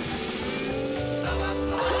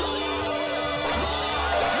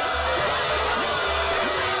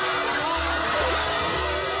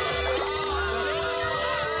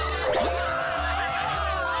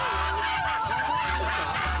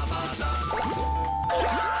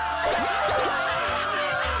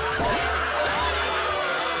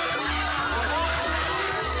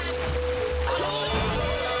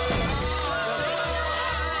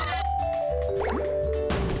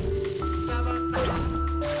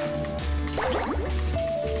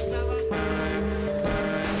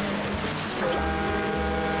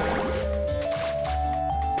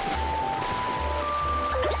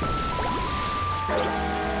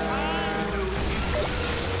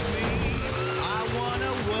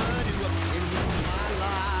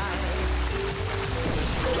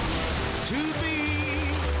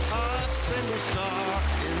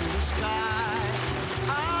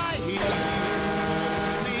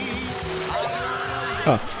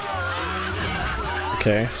 Huh.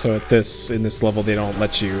 Okay, so in this level they don't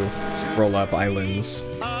let you roll up islands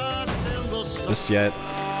just yet.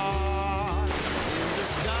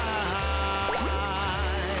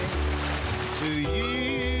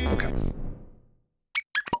 Okay.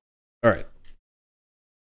 All right.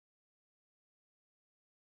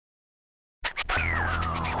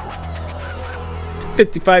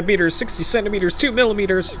 "55 meters, 60 centimeters, 2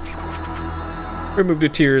 millimeters. Removed to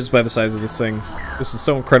tears by the size of this thing. This is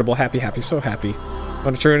so incredible. Happy, happy, so happy. I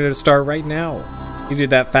want to turn it into a star right now. You did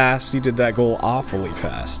that fast. You did that goal awfully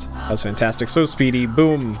fast. That was fantastic. So speedy.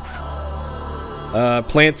 Boom.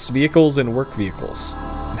 Plants, vehicles, and work vehicles.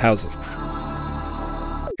 And houses.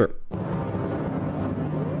 Sure.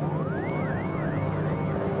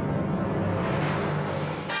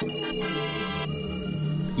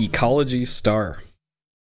 Ecology star.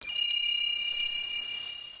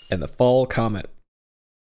 And the fall comet.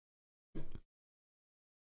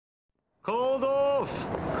 Called off!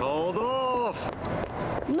 Called off!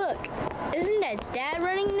 Look, isn't that Dad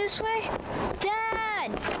running this way?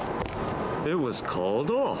 Dad! It was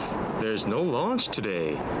called off. There's no launch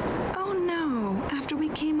today. Oh no, after we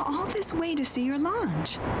came all this way to see your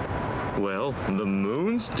launch. Well, the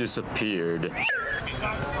moon's disappeared.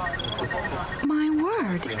 My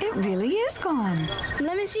word, it really is gone.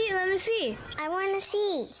 Let me see, let me see. I want to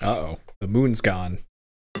see. Uh-oh. The moon's gone.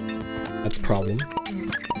 That's a problem.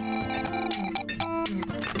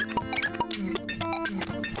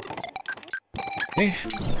 Okay.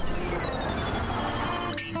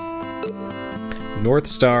 North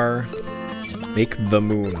Star. Make the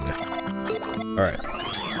moon. Alright.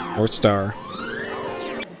 North Star.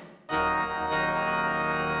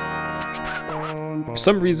 For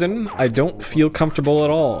some reason, I don't feel comfortable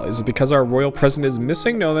at all. Is it because our royal present is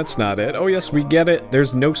missing? No, that's not it. Oh yes, we get it.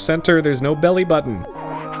 There's no center, there's no belly button.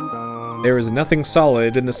 There is nothing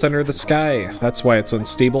solid in the center of the sky. That's why it's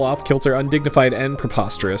unstable, off-kilter, undignified, and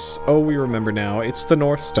preposterous. Oh, we remember now. It's the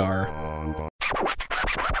North Star.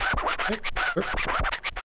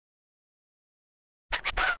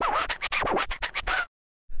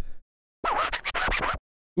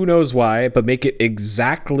 Who knows why, but make it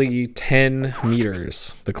exactly 10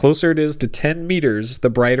 meters. The closer it is to 10 meters,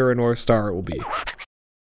 the brighter a North Star it will be.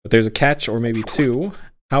 But there's a catch, or maybe two.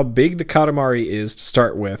 How big the Katamari is to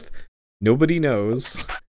start with, nobody knows.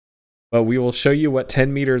 But we will show you what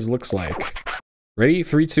 10 meters looks like. Ready?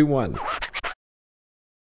 3, 2, 1.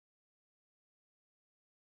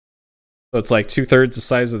 So it's like 2/3 the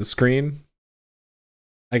size of the screen,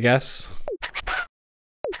 I guess.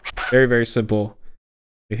 Very, very simple.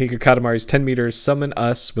 If you think your Katamari is 10 meters, summon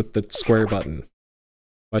us with the square button.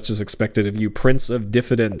 Much is expected of you, Prince of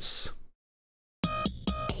Diffidence.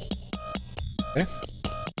 Okay.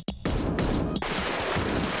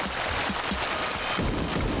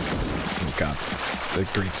 Oh god, it's a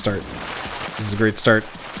great start. This is a great start.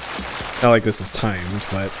 Not like this is timed,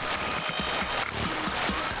 but...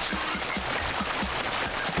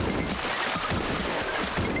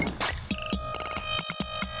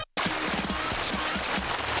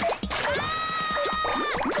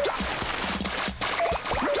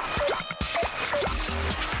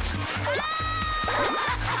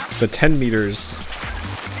 the 10 meters.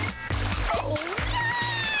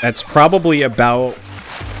 That's probably about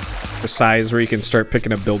the size where you can start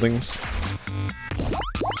picking up buildings.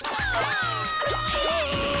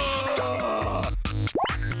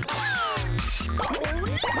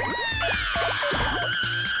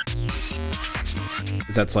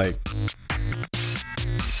 That's like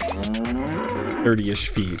 30-ish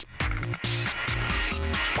feet.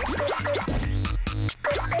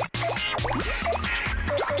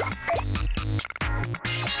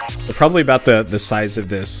 They're probably about the size of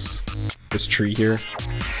this tree here.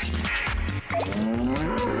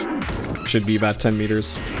 Should be about 10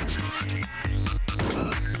 meters.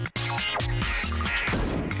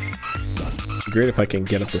 Great if I can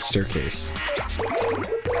get up the staircase.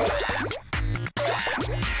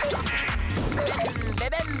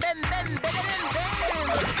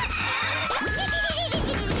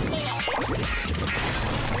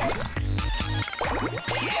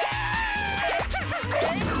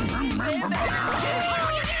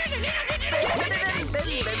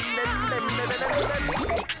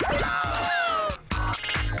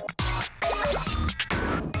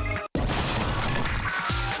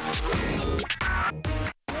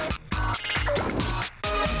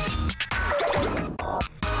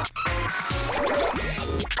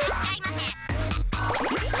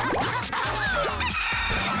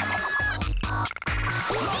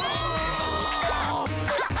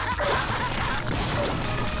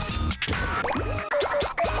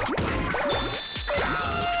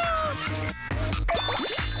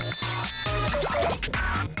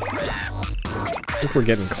 I think we're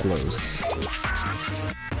getting close.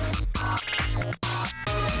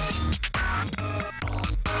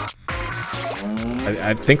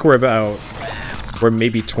 I think we're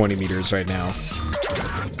maybe 20 meters right now.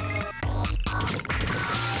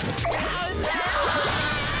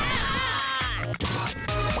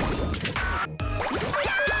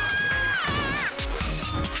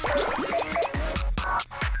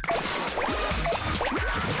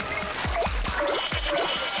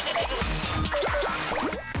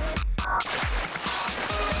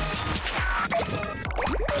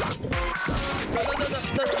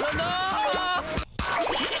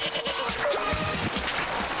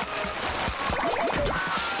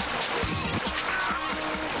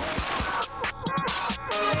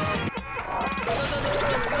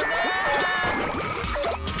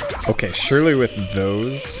 Okay, surely with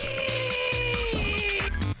those...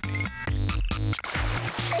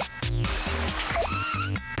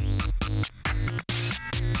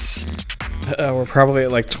 we're probably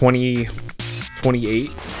at like 20,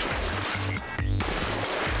 28.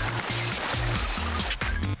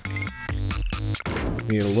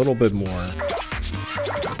 Need a little bit more.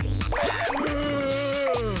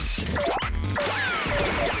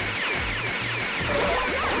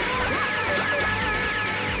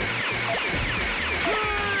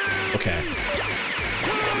 Okay.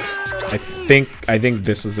 I think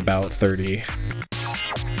this is about 30.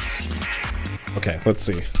 Okay, let's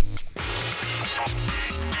see.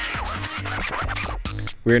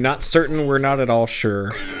 We're not certain, we're not at all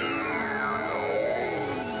sure.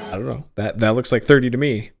 I don't know. That looks like 30 to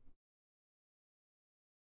me.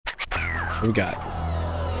 What we got?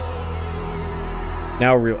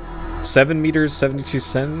 Now real 7 meters, 72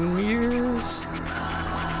 centimeters?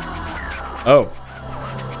 Oh.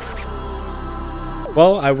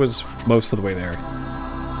 Well, I was most of the way there.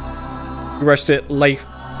 We rushed it life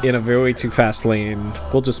in a very too fast lane.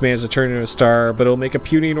 We'll just manage to turn into a star, but it'll make a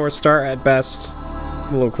puny North Star at best.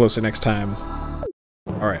 A little closer next time.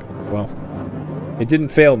 Alright, well. It didn't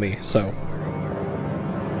fail me, so.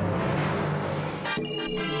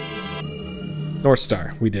 North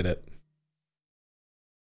Star, we did it.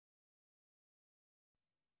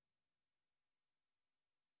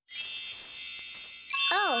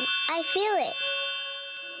 Oh, I feel it.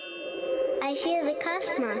 I feel the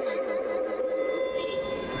cosmos.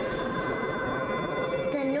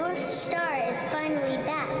 The North Star is finally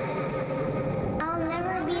back. I'll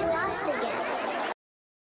never be lost again.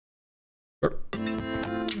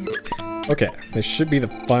 Okay, this should be the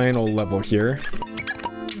final level here.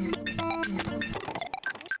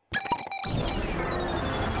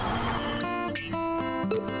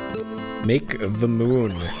 Make the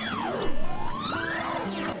moon.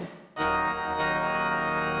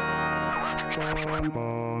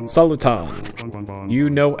 Saluton. You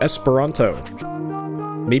know Esperanto.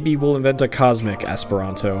 Maybe we'll invent a cosmic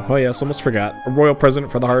Esperanto. Oh yes, almost forgot. A royal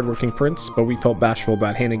present for the hardworking prince, but we felt bashful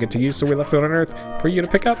about handing it to you, so we left it on Earth for you to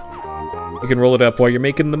pick up. You can roll it up while you're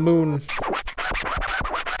making the moon.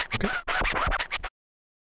 Okay.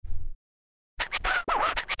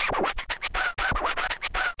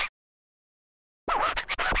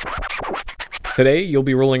 Today, you'll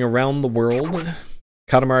be rolling around the world.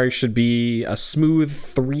 Katamari should be a smooth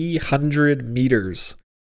 300 meters.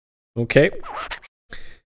 Okay.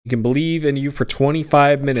 You can believe in you for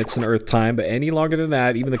 25 minutes in Earth time, but any longer than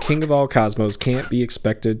that, even the king of all cosmos can't be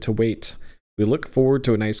expected to wait. We look forward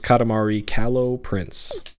to a nice Katamari Callow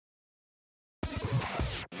Prince.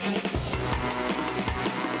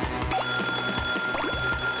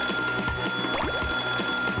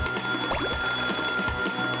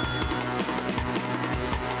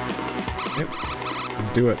 Yep. Let's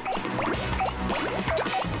do it.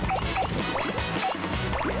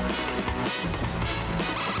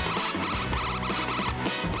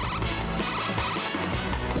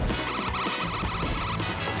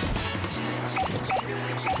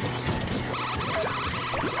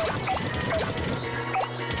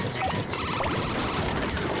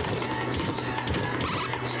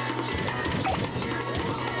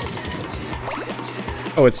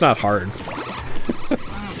 Oh, it's not hard.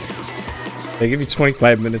 They give you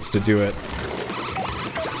 25 minutes to do it.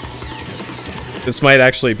 This might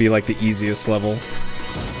actually be like the easiest level.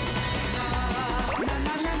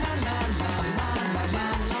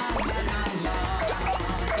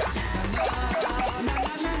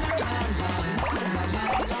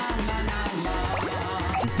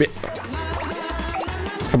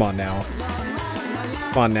 Come on now.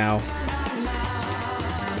 Come on now.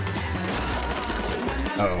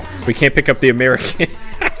 Uh-oh. We can't pick up the American.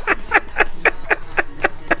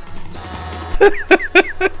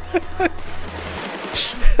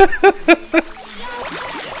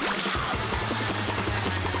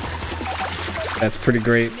 That's pretty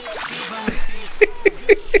great.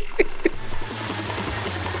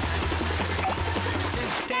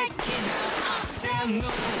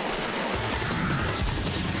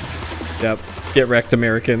 Yep. Get wrecked,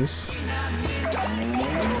 Americans.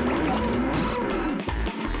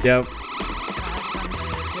 Yep.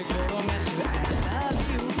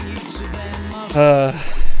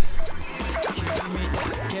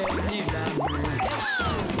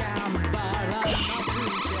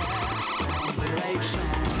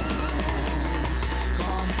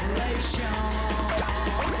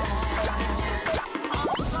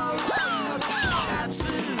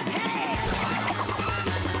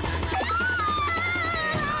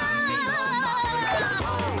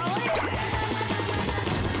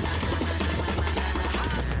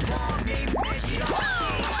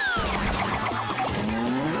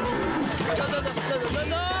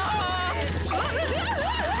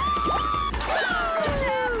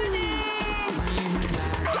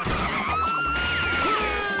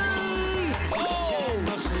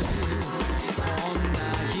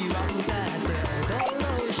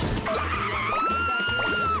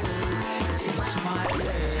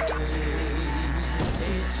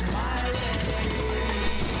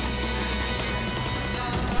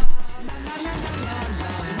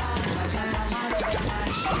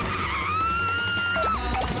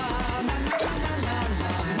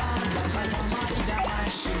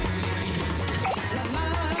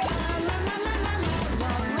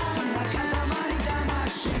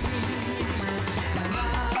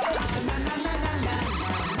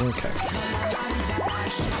 Okay.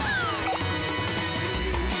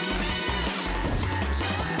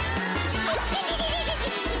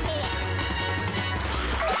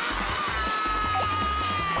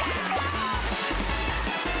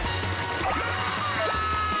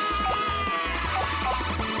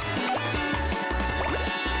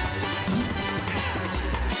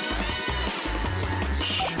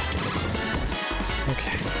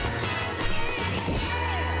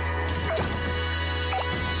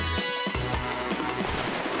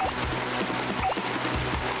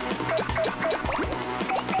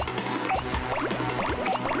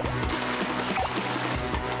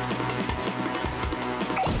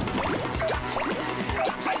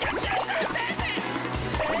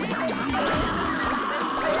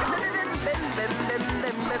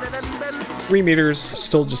 Three meters,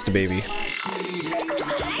 still just a baby.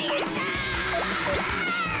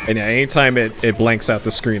 And yeah, anytime it blanks out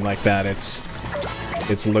the screen like that, it's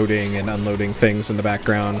loading and unloading things in the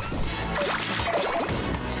background.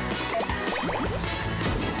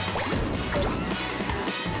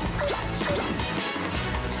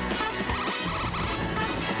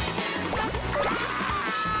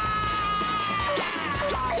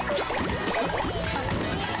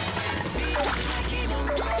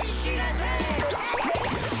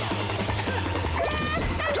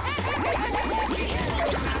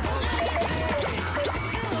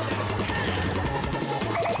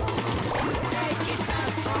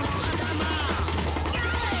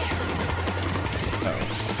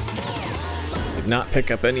 Did not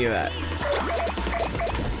pick up any of that.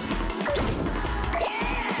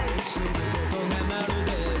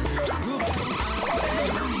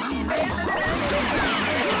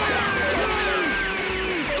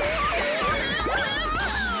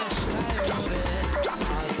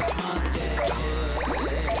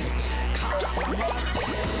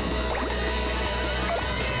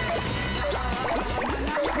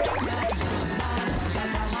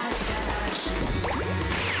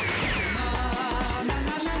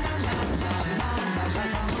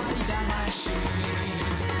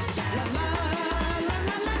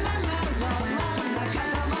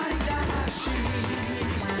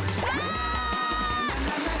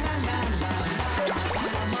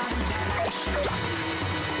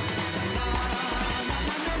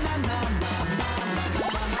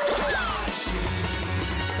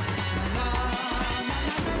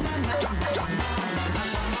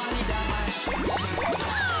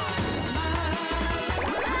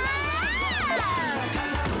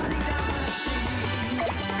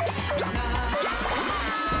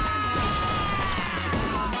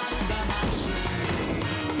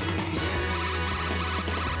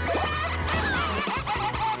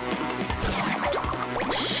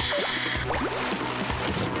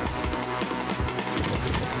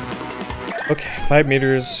 Okay, 5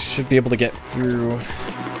 meters should be able to get through.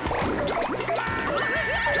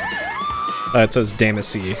 It says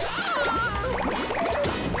Damacy.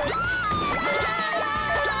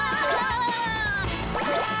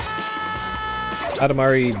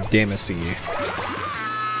 Katamari Damacy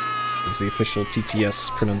is the official TTS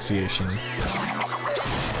pronunciation.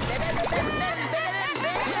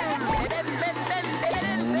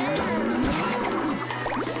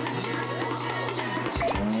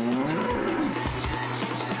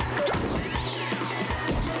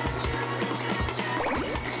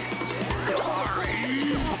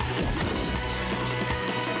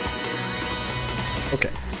 Okay,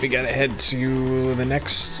 we gotta head to the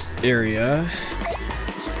next area.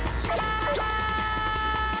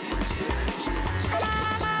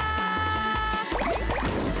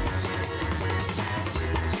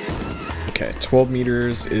 Okay, 12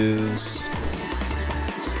 meters is...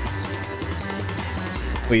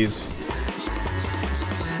 Please.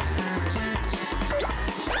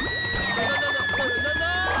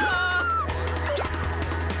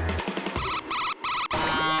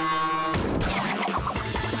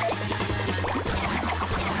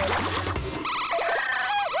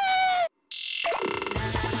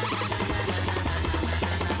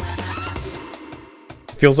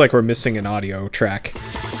 Feels like we're missing an audio track.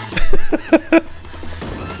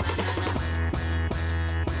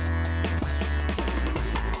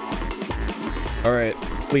 All right,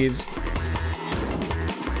 please.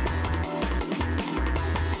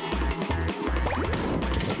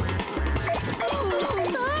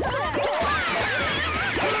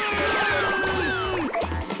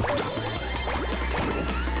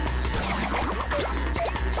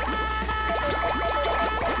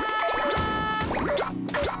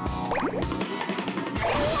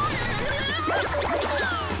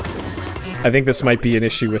 I think this might be an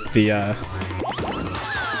issue with the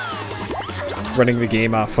running the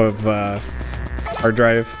game off of hard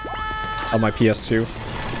drive on my PS2.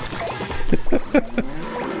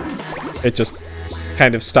 It just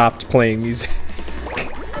kind of stopped playing music.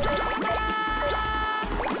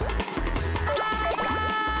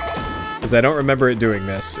 Because I don't remember it doing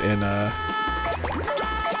this in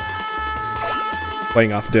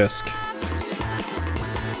playing off disc.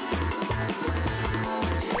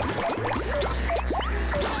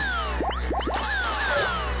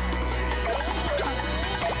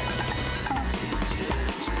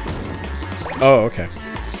 Oh, okay.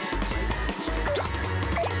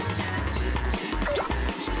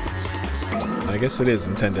 I guess it is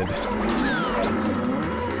intended.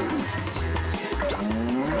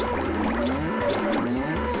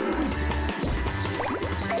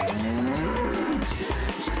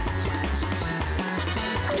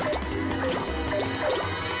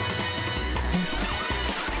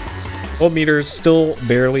 Old meters still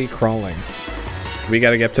barely crawling. We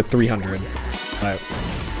gotta get to 300.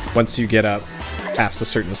 Once you get up past a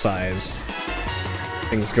certain size,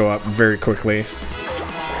 things go up very quickly.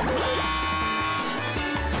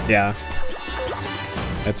 Yeah,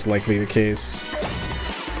 that's likely the case.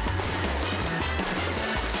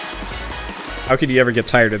 How could you ever get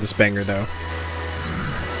tired of this banger, though?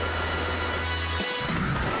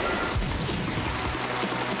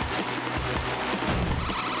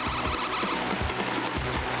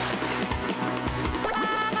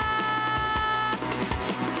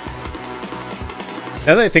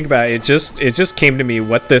 Now that I think about it, it just came to me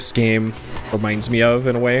what this game reminds me of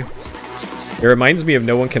in a way. It reminds me of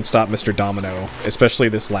No One Can Stop Mr. Domino, especially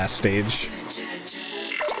this last stage.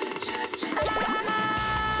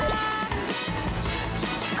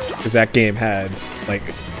 Because that game had, like,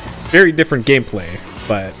 very different gameplay,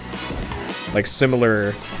 but, like,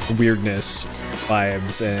 similar weirdness,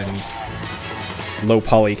 vibes, and low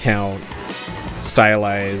poly count,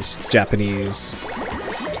 stylized, Japanese,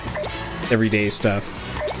 everyday stuff.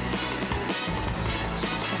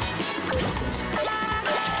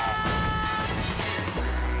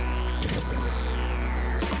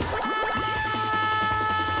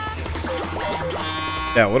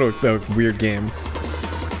 Yeah, what a weird game.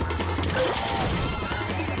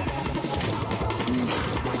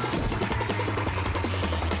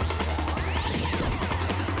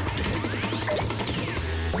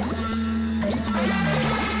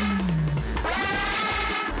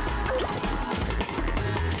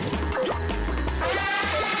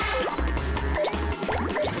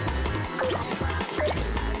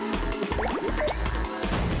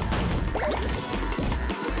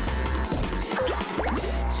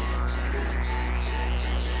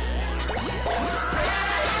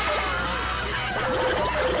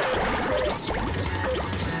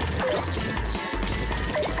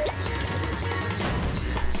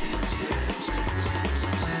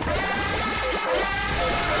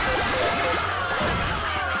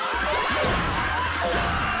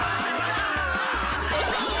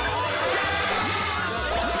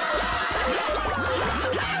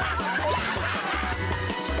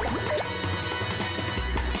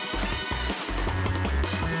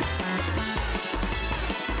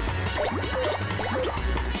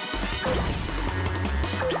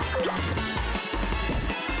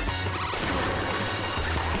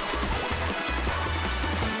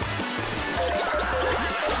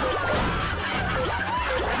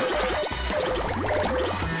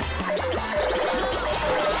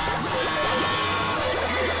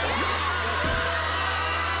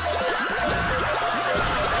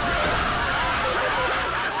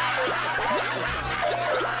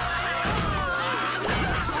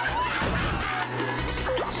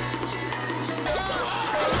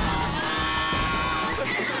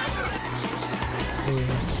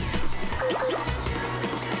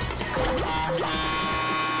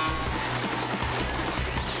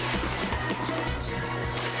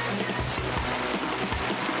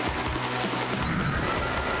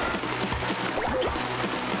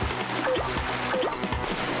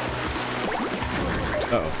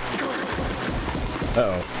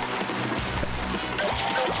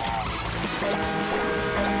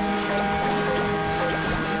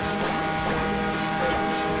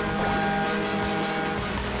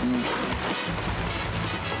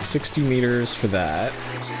 $60 meters for that.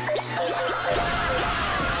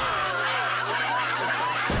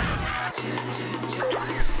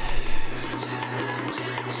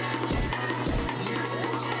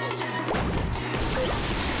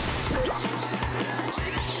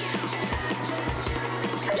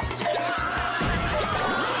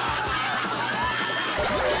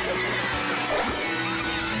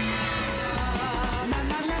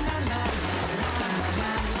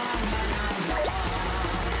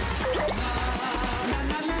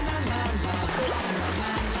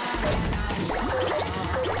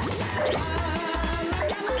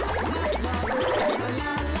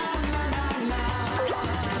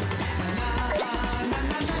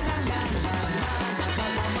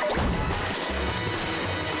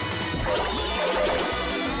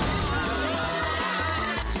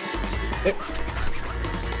 Yep.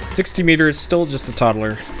 60 meters, still just a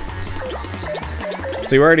toddler.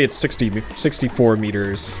 So we're already at 64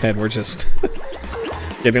 meters, and we're just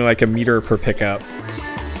getting like a meter per pickup.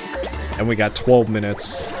 And we got 12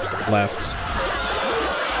 minutes left.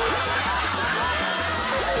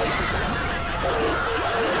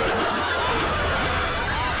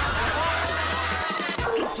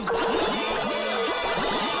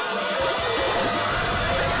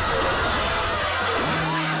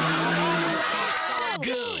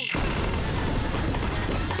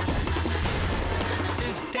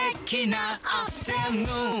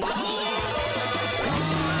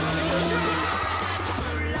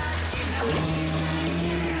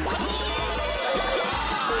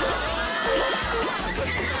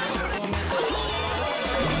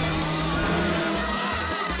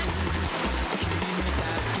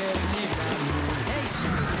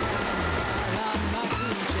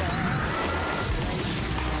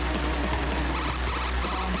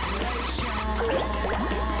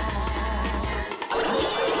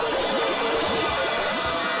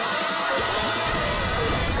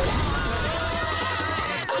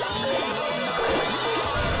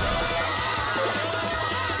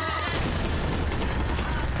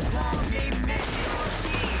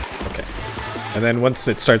 And then once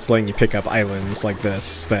it starts letting you pick up islands like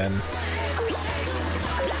this, then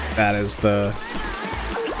that is the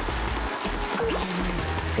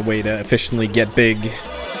way to efficiently get big.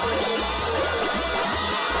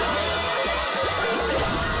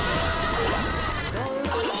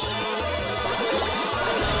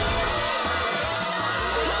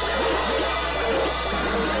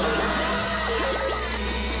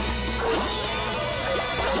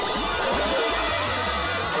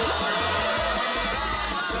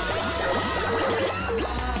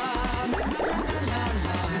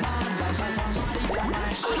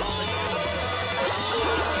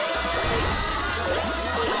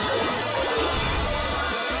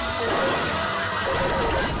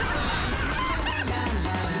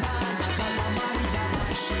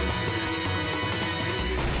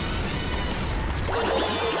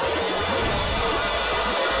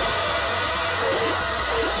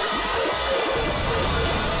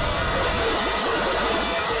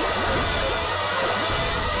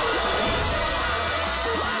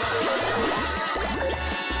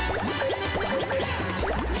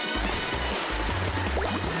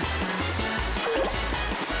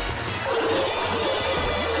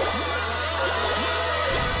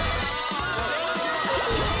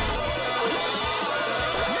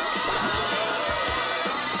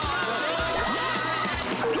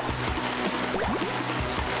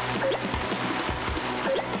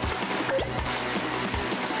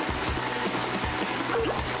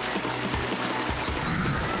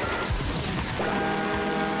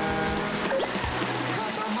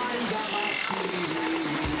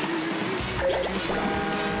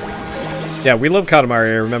 Yeah, we love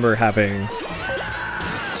Katamari. I remember having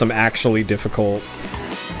some actually difficult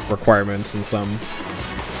requirements and some.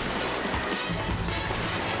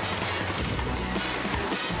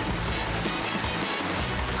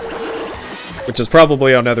 Which is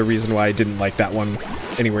probably another reason why I didn't like that one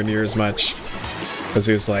anywhere near as much. Because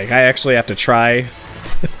it was like, I actually have to try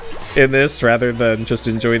in this rather than just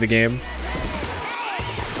enjoy the game.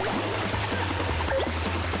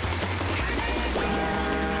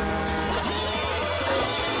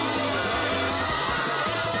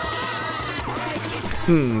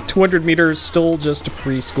 Hmm, 200 meters, still just a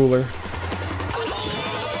preschooler.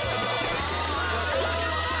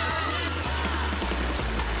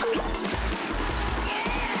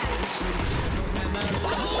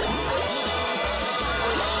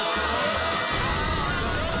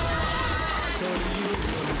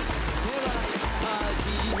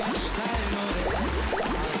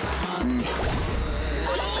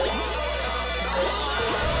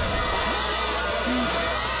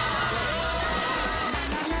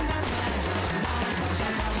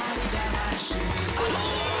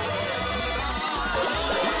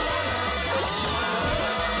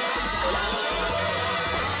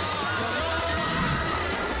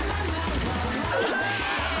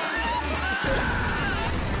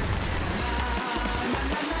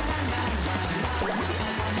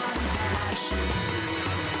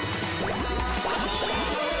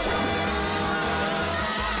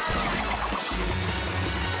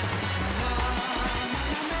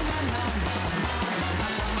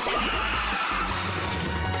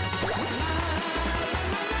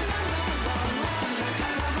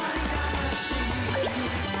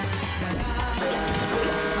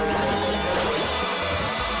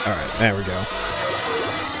 There we go.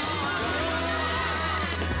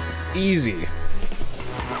 Easy.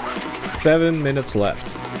 7 minutes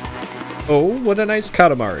left. Oh, what a nice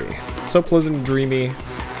Katamari. So pleasant and dreamy.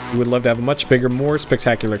 We would love to have a much bigger, more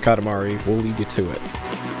spectacular Katamari. We'll lead you to it.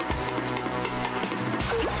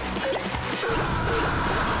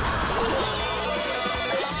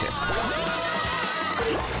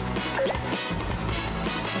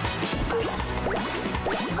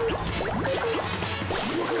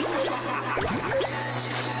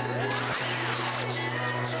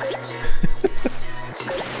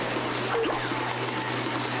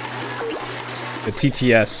 The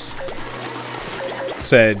TTS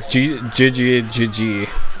said GG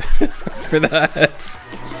for that.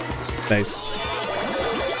 Nice.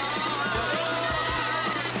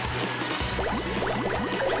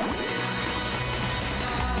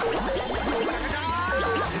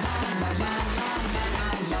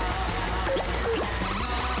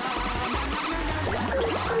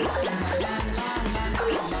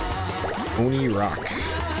 Oni Rock.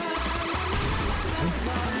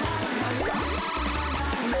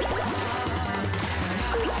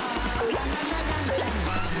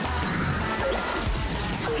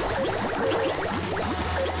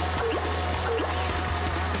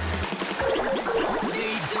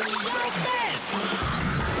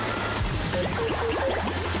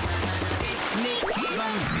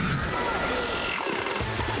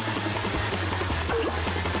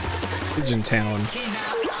 Pigeon Town.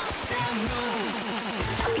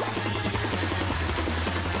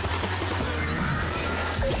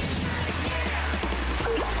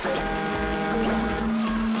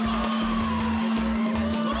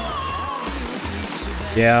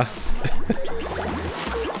 Yeah.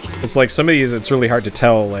 It's like some of these, it's really hard to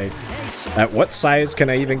tell, like, at what size can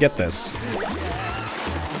I even get this?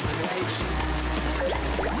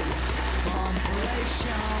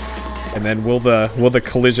 And then will the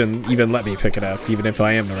collision even let me pick it up, even if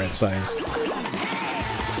I am the right size?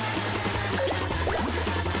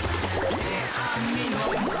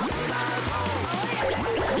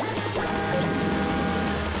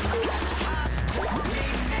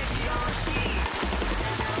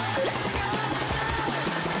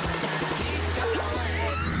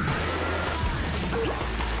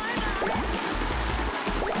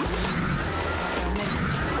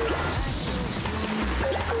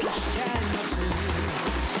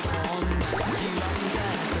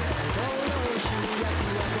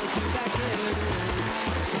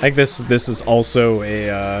 I think this is also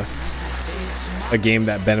a game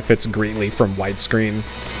that benefits greatly from widescreen.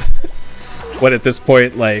 What at this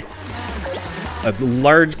point, like, a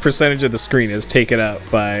large percentage of the screen is taken up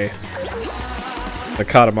by the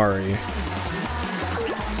Katamari.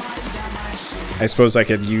 I suppose I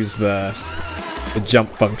could use the jump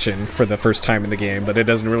function for the first time in the game, but it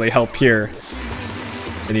doesn't really help here.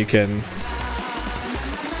 And you can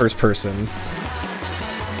first person.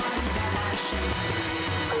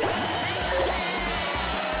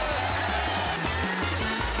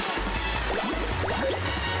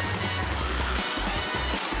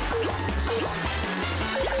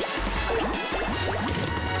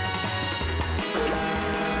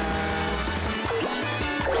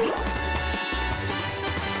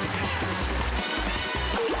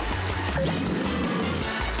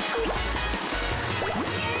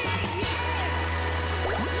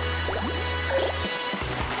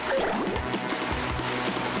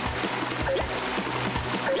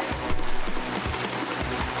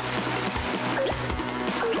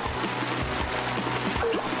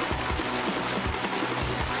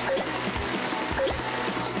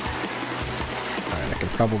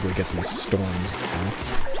 Probably get these storms now.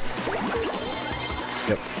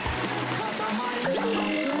 Yep.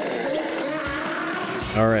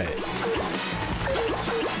 All right.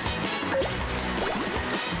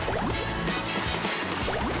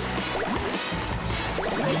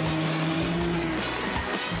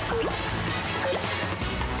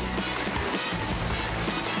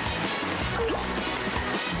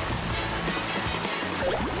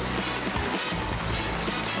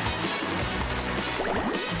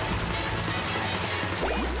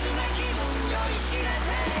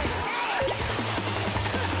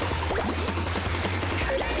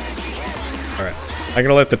 Alright, I'm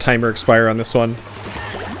gonna let the timer expire on this one.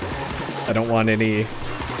 I don't want any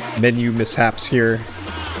menu mishaps here,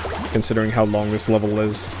 considering how long this level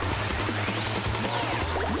is.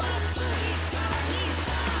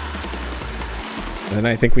 And then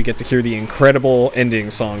I think we get to hear the incredible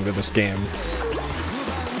ending song to this game.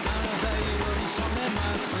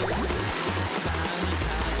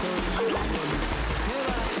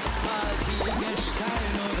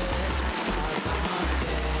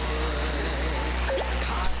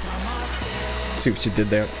 See what you did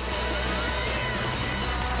there.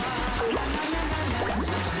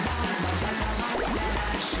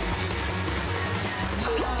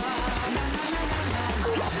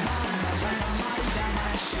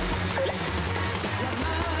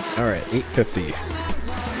 All right, 850.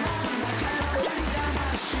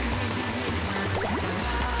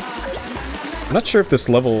 I'm not sure if this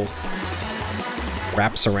level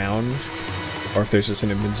wraps around or if there's just an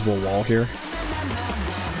invincible wall here.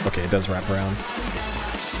 Okay, it does wrap around.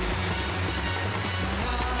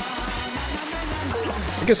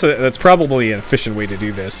 I guess that's probably an efficient way to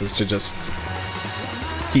do this, is to just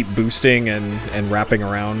keep boosting and wrapping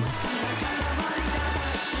around.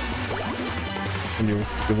 And you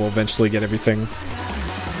will eventually get everything.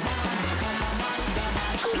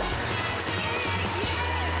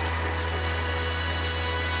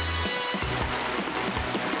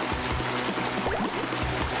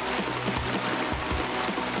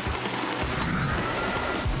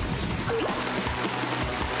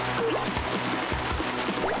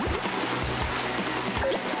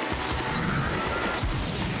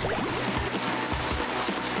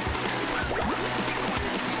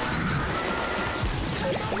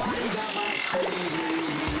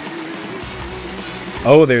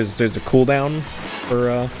 Oh, there's a cooldown for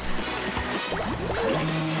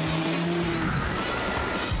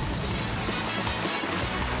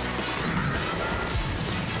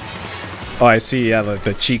Oh, I see, yeah,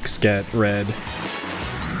 the cheeks get red.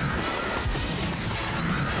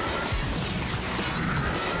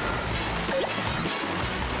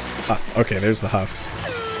 Huff. Okay, there's the huff.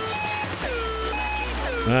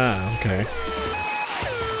 Ah, okay.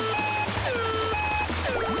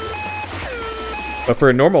 But for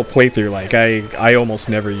a normal playthrough, like, I almost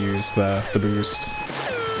never use the boost.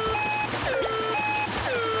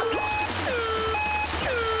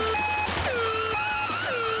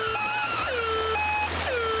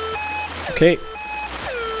 Okay.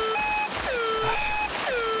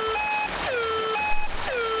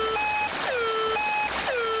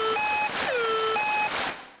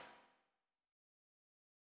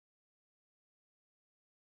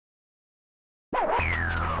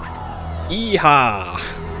 Yeehaw!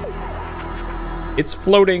 It's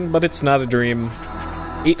floating, but it's not a dream.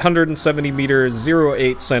 870 meters,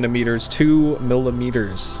 0.8 centimeters, 2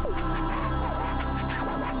 millimeters.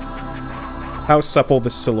 How supple the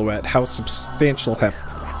silhouette, how substantial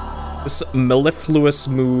heft. This mellifluous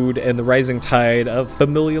mood and the rising tide of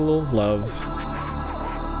familial love.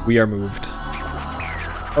 We are moved.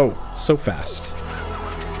 Oh, so fast.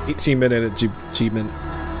 18-minute achievement.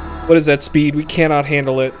 What is that speed? We cannot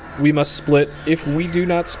handle it. We must split. If we do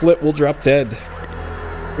not split, we'll drop dead.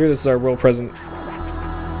 Here, this is our world present.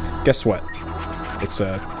 Guess what? It's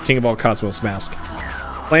a King of All Cosmos mask.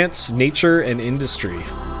 Plants, nature, and industry.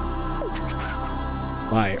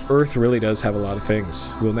 My, Earth really does have a lot of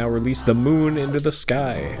things. We'll now release the moon into the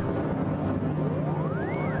sky.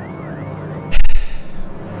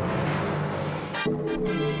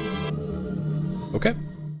 Okay.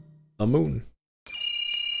 A moon.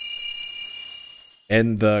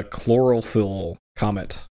 And the chlorophyll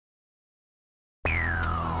comet.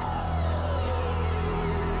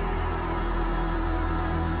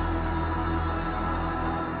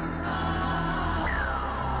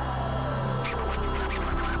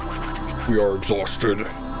 We are exhausted.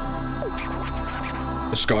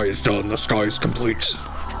 The sky is done. The sky is complete.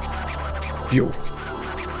 Phew.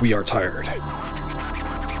 We are tired.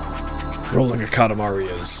 Rolling a Katamari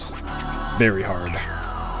is very hard.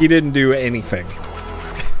 He didn't do anything.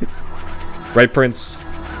 Right, Prince?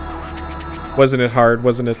 Wasn't it hard?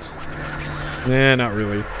 Wasn't it? Nah, not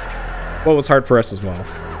really. Well, it was hard for us as well.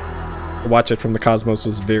 To watch it from the cosmos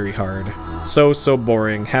was very hard. So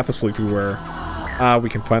boring. Half asleep we were. We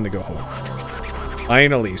can finally go home.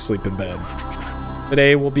 Finally sleep in bed.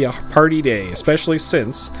 Today will be a party day, especially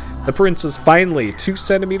since the prince is finally 2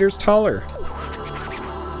 centimeters taller.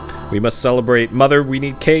 We must celebrate. Mother, we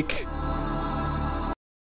need cake.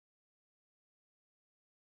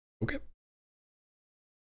 Okay.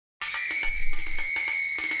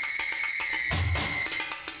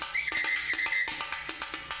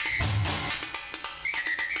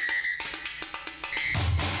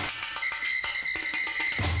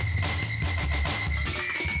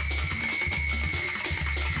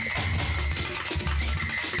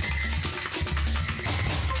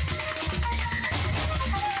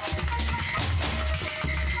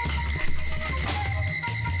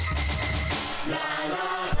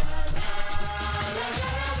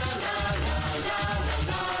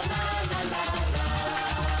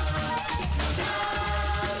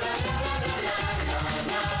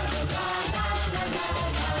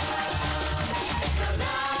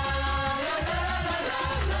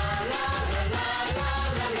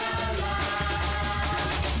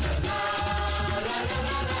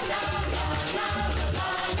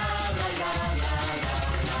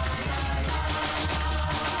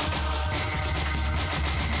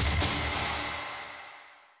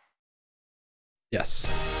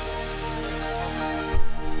 Yes.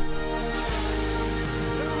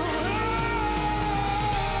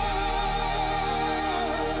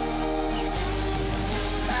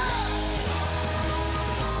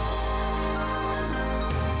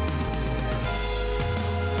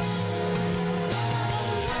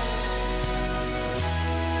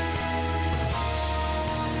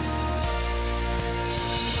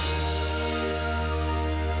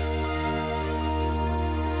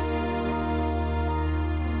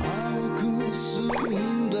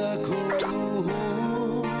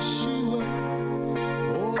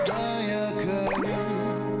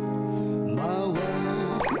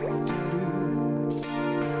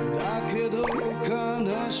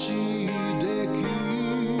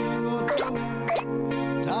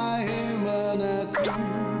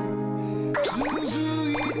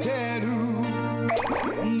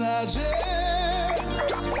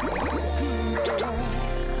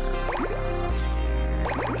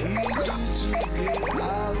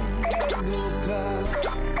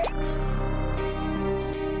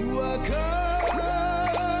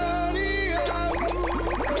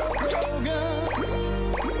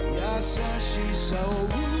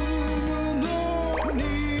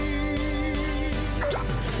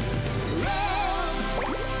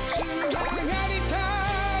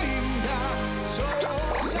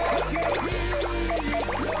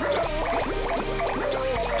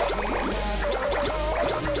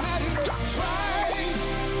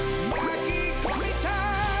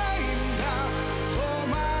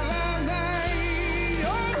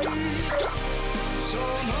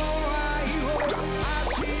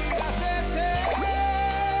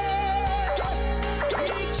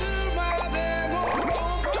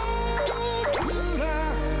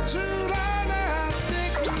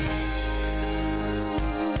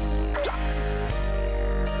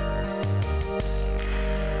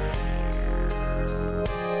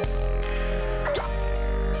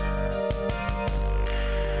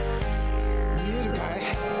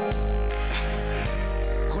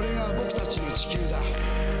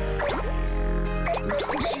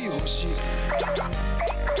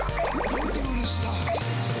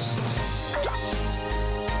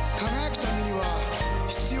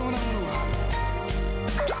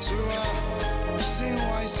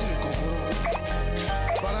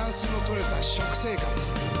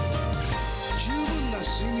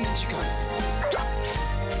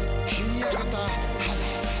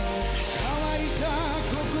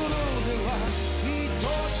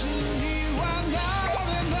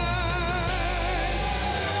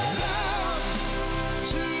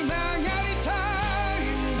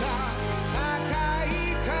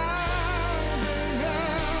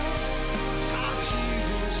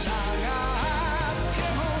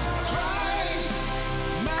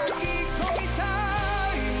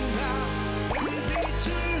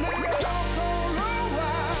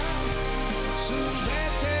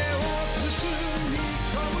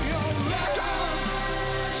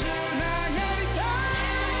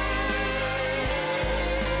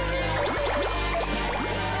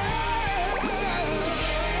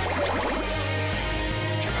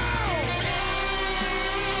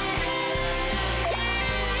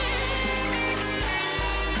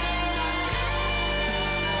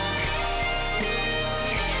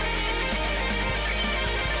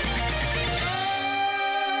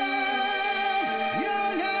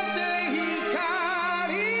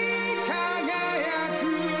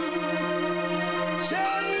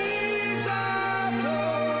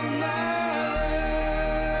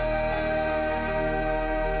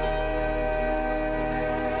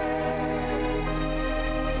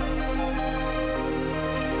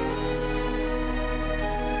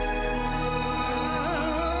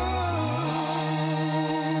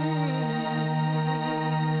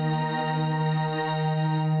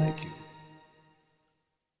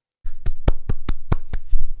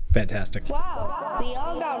 Fantastic. Wow, we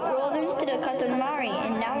all got rolled into the Katamari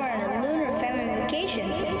and now we're on a lunar family vacation.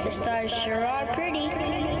 The stars sure are pretty. Ha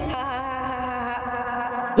ha ha ha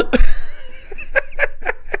ha ha.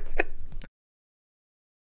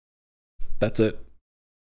 That's it.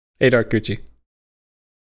 Hey, Dark Gucci.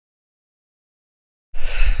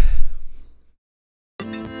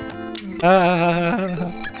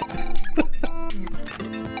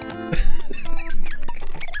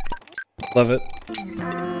 Love it.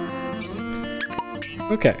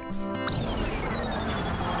 Okay.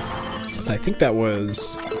 So I think that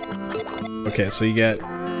was okay. So you get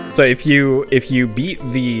if you beat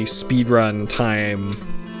the speedrun time,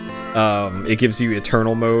 it gives you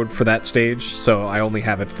eternal mode for that stage. So I only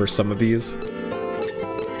have it for some of these.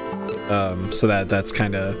 So that's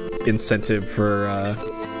kind of incentive for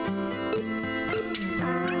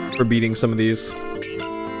for beating some of these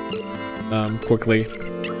quickly.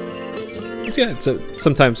 Yeah,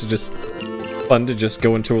 sometimes it's just fun to just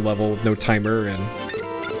go into a level with no timer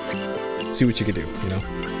and see what you can do, you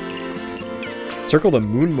know? Circle the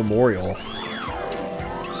Moon Memorial.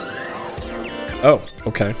 Oh,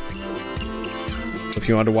 okay. If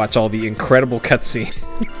you want to watch all the incredible cutscenes.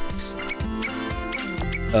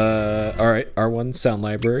 Alright, R1 sound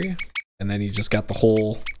library. And then you just got the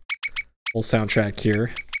whole soundtrack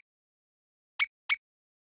here.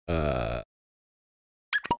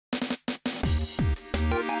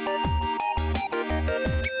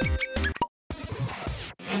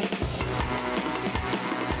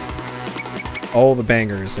 All the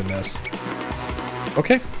bangers in this.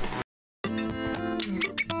 Okay.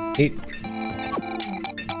 Neat.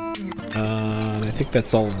 And I think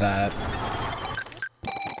that's all of that.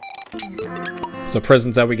 So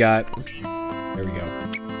presents that we got. There we go.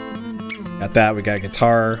 Got that. We got a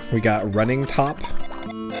guitar. We got running top.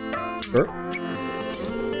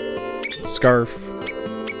 Scarf.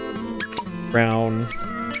 Brown.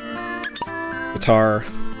 Guitar.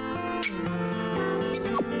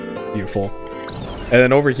 Beautiful. And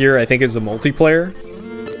then over here, I think is the multiplayer.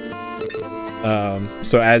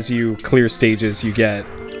 So as you clear stages, you get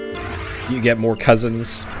more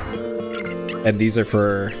cousins, and these are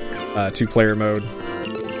for 2-player mode.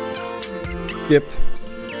 Dip.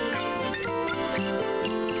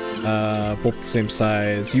 Both the same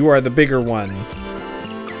size. You are the bigger one.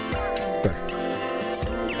 Sure.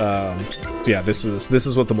 So yeah, this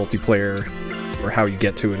is what the multiplayer, or how you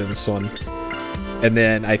get to it in this one. And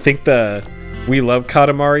then I think We Love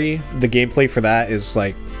Katamari, the gameplay for that is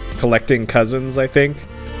like collecting cousins, I think,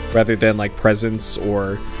 rather than like presents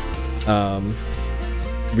or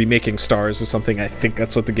remaking stars or something. I think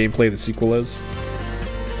that's what the gameplay of the sequel is.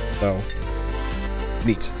 So,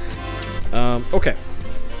 neat. Okay.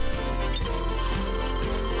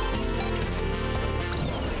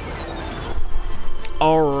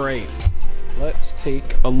 Alright. Let's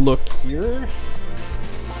take a look here.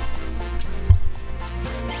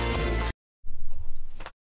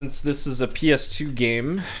 Since this is a PS2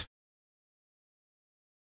 game,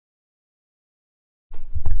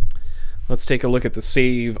 let's take a look at the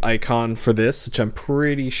save icon for this, which I'm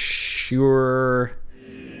pretty sure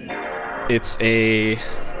it's a,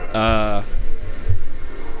 I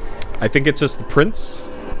think it's just the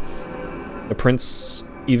Prince. The Prince,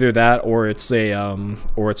 either that or it's a,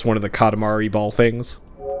 or it's one of the Katamari ball things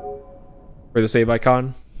for the save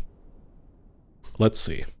icon. Let's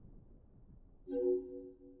see.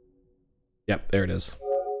 Yep, there it is.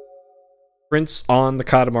 Prints on the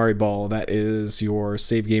Katamari ball. That is your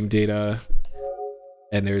save game data.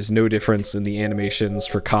 And there's no difference in the animations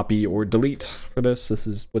for copy or delete for this. This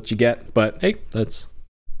is what you get. But hey, that's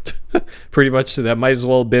pretty much, that might as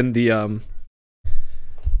well have been the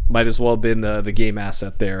the game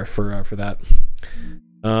asset there for that.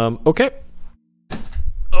 Okay.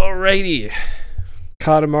 Alrighty.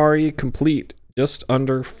 Katamari complete. Just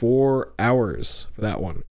under 4 hours for that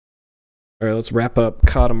one. Alright, let's wrap up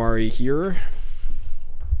Katamari here.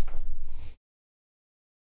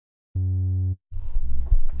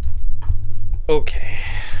 Okay.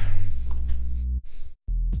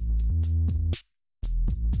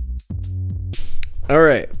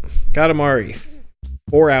 Alright, Katamari.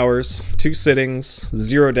 4 hours, 2 sittings,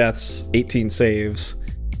 0 deaths, 18 saves.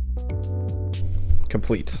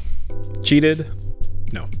 Complete. Cheated?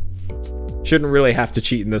 No. Shouldn't really have to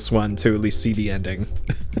cheat in this one to at least see the ending.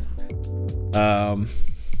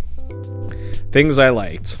 Things I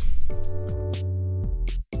liked.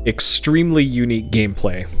 Extremely unique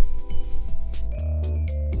gameplay.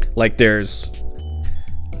 Like there's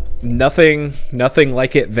nothing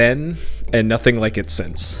like it then and nothing like it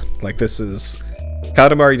since. Like this is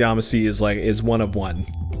Katamari Damacy is one of one.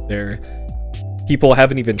 People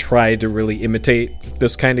haven't even tried to really imitate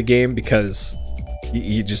this kind of game because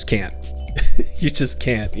you just can't. You just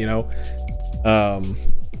can't, you know.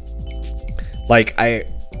 Like I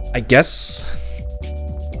guess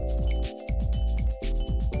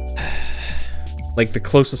like the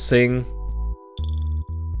closest thing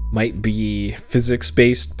might be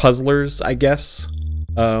physics-based puzzlers, I guess,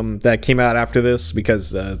 that came out after this,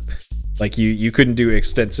 because like you couldn't do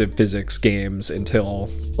extensive physics games until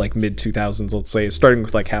like mid-2000s, let's say, starting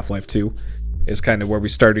with like Half-Life 2 is kind of where we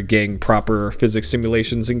started getting proper physics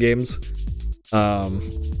simulations in games.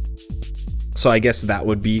 So I guess that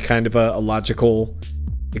would be kind of a logical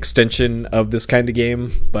extension of this kind of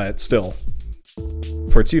game, but still,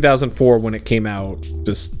 for 2004 when it came out,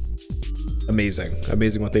 just amazing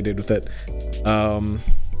what they did with it.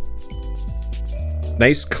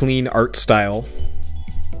 Nice clean art style.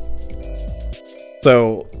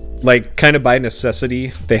 So, like, kind of by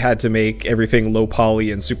necessity, they had to make everything low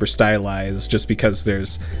poly and super stylized just because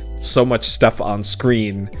there's so much stuff on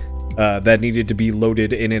screen that needed to be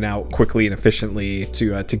loaded in and out quickly and efficiently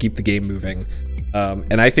to keep the game moving.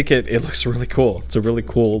 And I think it looks really cool. It's a really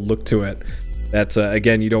cool look to it. That's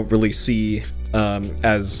again, you don't really see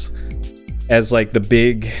as like the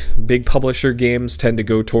big publisher games tend to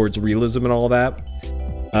go towards realism and all that.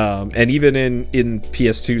 And even in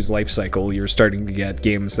PS2's life cycle, you're starting to get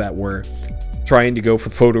games that were trying to go for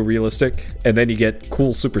photorealistic, and then you get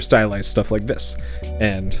cool super stylized stuff like this.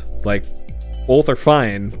 And like, both are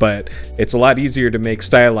fine, but it's a lot easier to make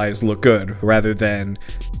stylized look good rather than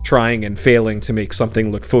trying and failing to make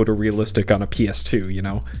something look photorealistic on a PS2, you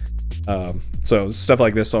know? So stuff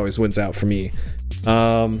like this always wins out for me.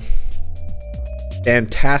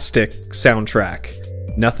 Fantastic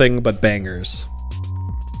soundtrack. Nothing but bangers.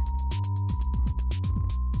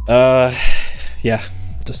 Yeah,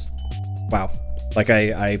 just wow. Like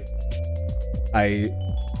I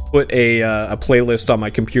put a playlist on my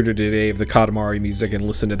computer today of the Katamari music and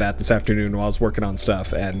listened to that this afternoon while I was working on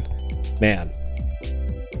stuff, and man,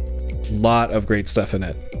 lot of great stuff in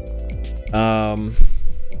it.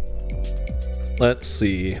 Let's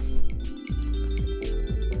see.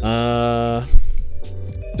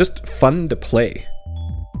 Just fun to play.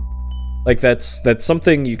 Like that's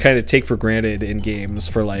something you kind of take for granted in games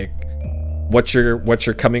for like what you're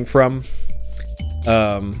coming from,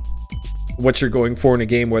 what you're going for in a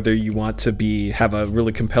game, whether you want to have a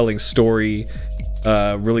really compelling story,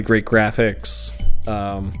 really great graphics.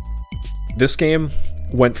 This game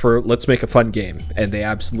went for let's make a fun game, and they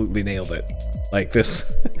absolutely nailed it. Like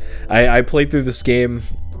this, I played through this game,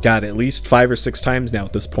 God, at least 5 or 6 times now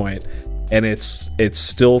at this point. And it's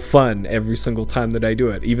still fun every single time that I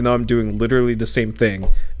do it, even though I'm doing literally the same thing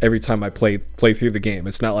every time I play through the game.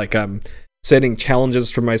 It's not like I'm setting challenges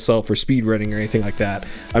for myself or speedrunning or anything like that.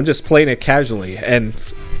 I'm just playing it casually, and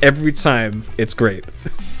every time it's great.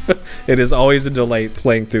 It is always a delight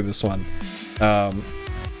playing through this one.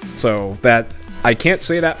 So that I can't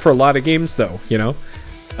say that for a lot of games though, you know?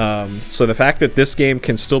 So the fact that this game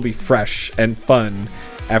can still be fresh and fun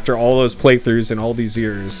after all those playthroughs and all these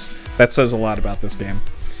years, that says a lot about this game.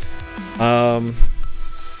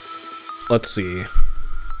 Let's see.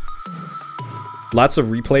 Lots of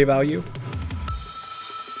replay value.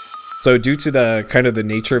 So due to the kind of the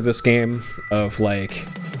nature of this game of like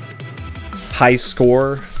high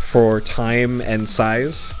score for time and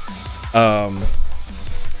size,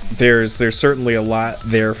 there's certainly a lot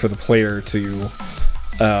there for the player to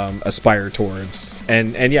aspire towards.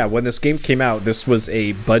 And yeah, when this game came out, this was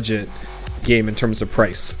a budget game in terms of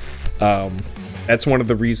price. That's one of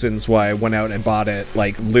the reasons why I went out and bought it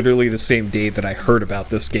like literally the same day that I heard about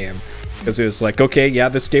this game, because it was like, okay, yeah,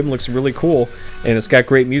 this game looks really cool and it's got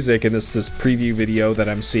great music in this preview video that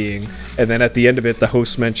I'm seeing, and then at the end of it the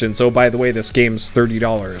host mentions, oh, by the way, this game's $30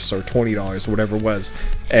 or $20 or whatever it was,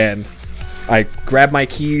 and I grabbed my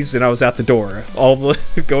keys and I was out the door,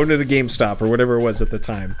 going to the GameStop or whatever it was at the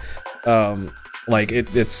time. Like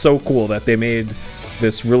it's so cool that they made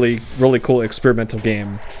this really cool experimental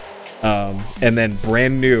game, and then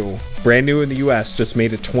brand new in the US, just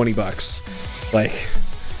made it $20. Like,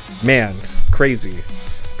 man, crazy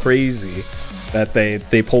that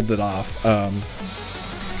they pulled it off.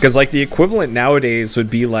 Because like the equivalent nowadays would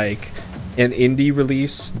be like an indie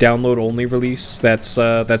release, download only release that's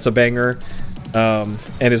a banger,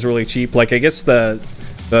 and is really cheap. Like I guess the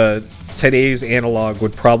today's analog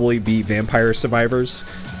would probably be Vampire Survivors,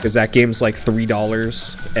 because that game's like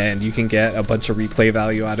 $3 and you can get a bunch of replay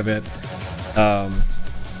value out of it,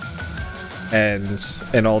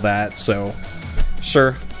 and all that. So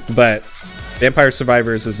sure, but Vampire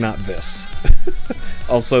Survivors is not this.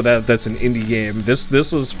 Also, that's an indie game. This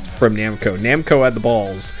was from Namco. Namco had the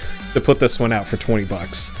balls to put this one out for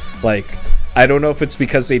 $20. Like, I don't know if it's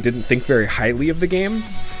because they didn't think very highly of the game,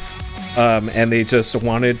 and they just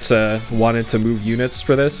wanted to move units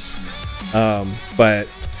for this. But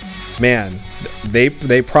man,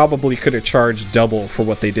 they probably could have charged double for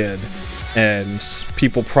what they did, and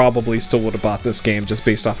people probably still would have bought this game just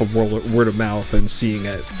based off of word of mouth and seeing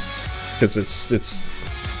it, because it's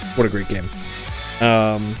what a great game.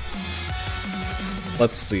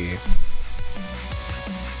 Let's see.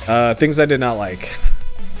 Things I did not like.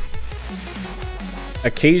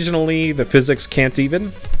 Occasionally, the physics can't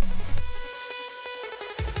even.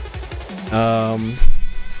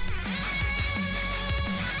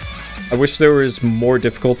 I wish there was more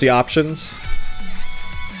difficulty options,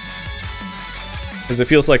 because it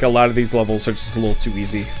feels like a lot of these levels are just a little too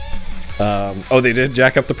easy. Oh, they did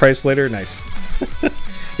jack up the price later? Nice.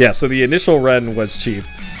 Yeah, so the initial run was cheap.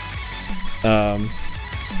 Might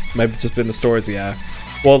have just been the stores, yeah.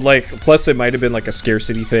 Well, like, plus it might have been like a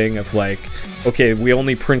scarcity thing of like, okay, we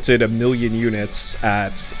only printed 1 million units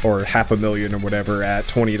at, or 500,000 or whatever at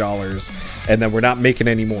 $20, and then we're not making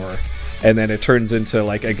any more. And then it turns into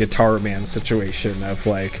like a Guitar Man situation of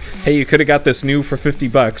like, hey, you could have got this new for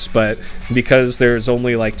 $50, but because there's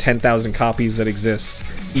only like 10,000 copies that exist,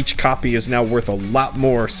 each copy is now worth a lot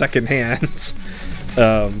more secondhand.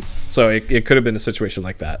 So it could have been a situation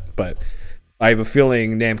like that, but I have a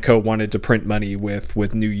feeling Namco wanted to print money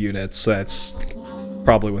with new units. That's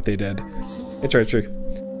probably what they did. Hey, True.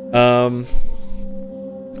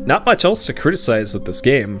 Not much else to criticize with this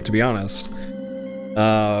game, to be honest.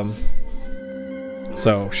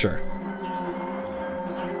 So sure.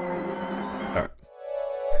 All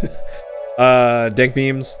right. Dank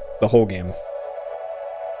memes, the whole game.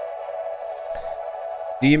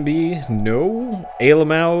 D&B, no.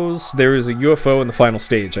 Alamau's, there is a UFO in the final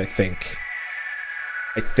stage, I think.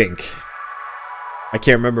 I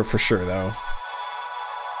can't remember for sure, though.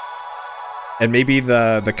 And maybe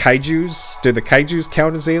the kaijus? Do the kaijus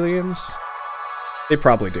count as aliens? They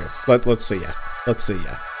probably do. Let's see, yeah. Let's see,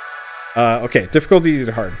 yeah. Okay, difficulty easy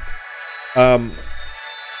to hard.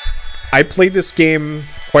 I played this game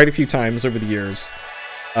quite a few times over the years.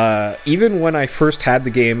 Even when I first had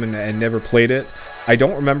the game and never played it, I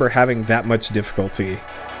don't remember having that much difficulty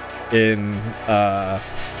in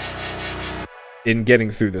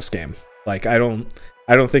getting through this game. Like, I don't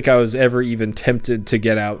think I was ever even tempted to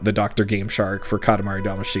get out the Dr. Game Shark for Katamari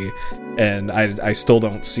Damacy, and I still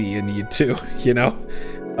don't see a need to, you know?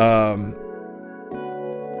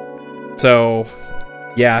 So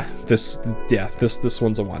yeah, this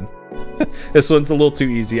one's a 1. This one's a little too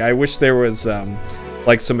easy. I wish there was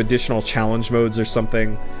like some additional challenge modes or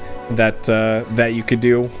something that you could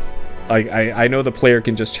do. I know the player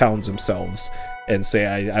can just challenge themselves and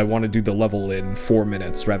say I want to do the level in 4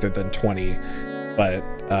 minutes rather than 20, but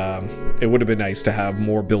it would have been nice to have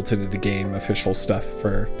more built into the game official stuff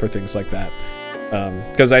for things like that,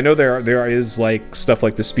 because I know there is like stuff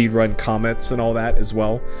like the speedrun comments and all that as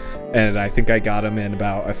well, and I think I got them in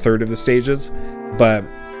about 1/3 of the stages, but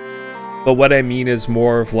what I mean is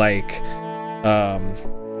more of like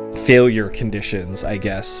failure conditions, I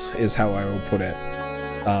guess, is how I would put it,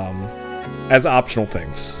 as optional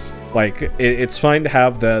things. Like, it's fine to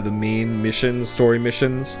have the main missions, story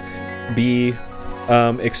missions, be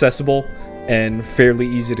accessible and fairly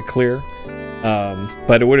easy to clear,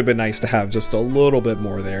 but it would have been nice to have just a little bit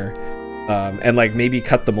more there, and like maybe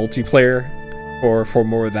cut the multiplayer for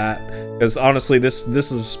more of that, because honestly this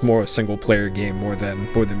is more a single player game more than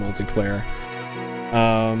multiplayer.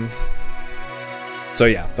 So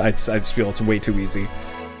yeah, I just feel it's way too easy.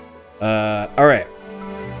 Alright.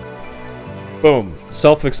 Boom.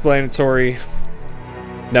 Self-explanatory.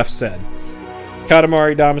 Enough said.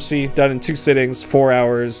 Katamari Damacy, done in 2 sittings, 4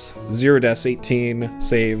 hours, 0 deaths, 18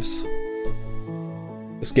 saves.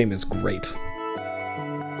 This game is great.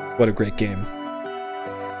 What a great game.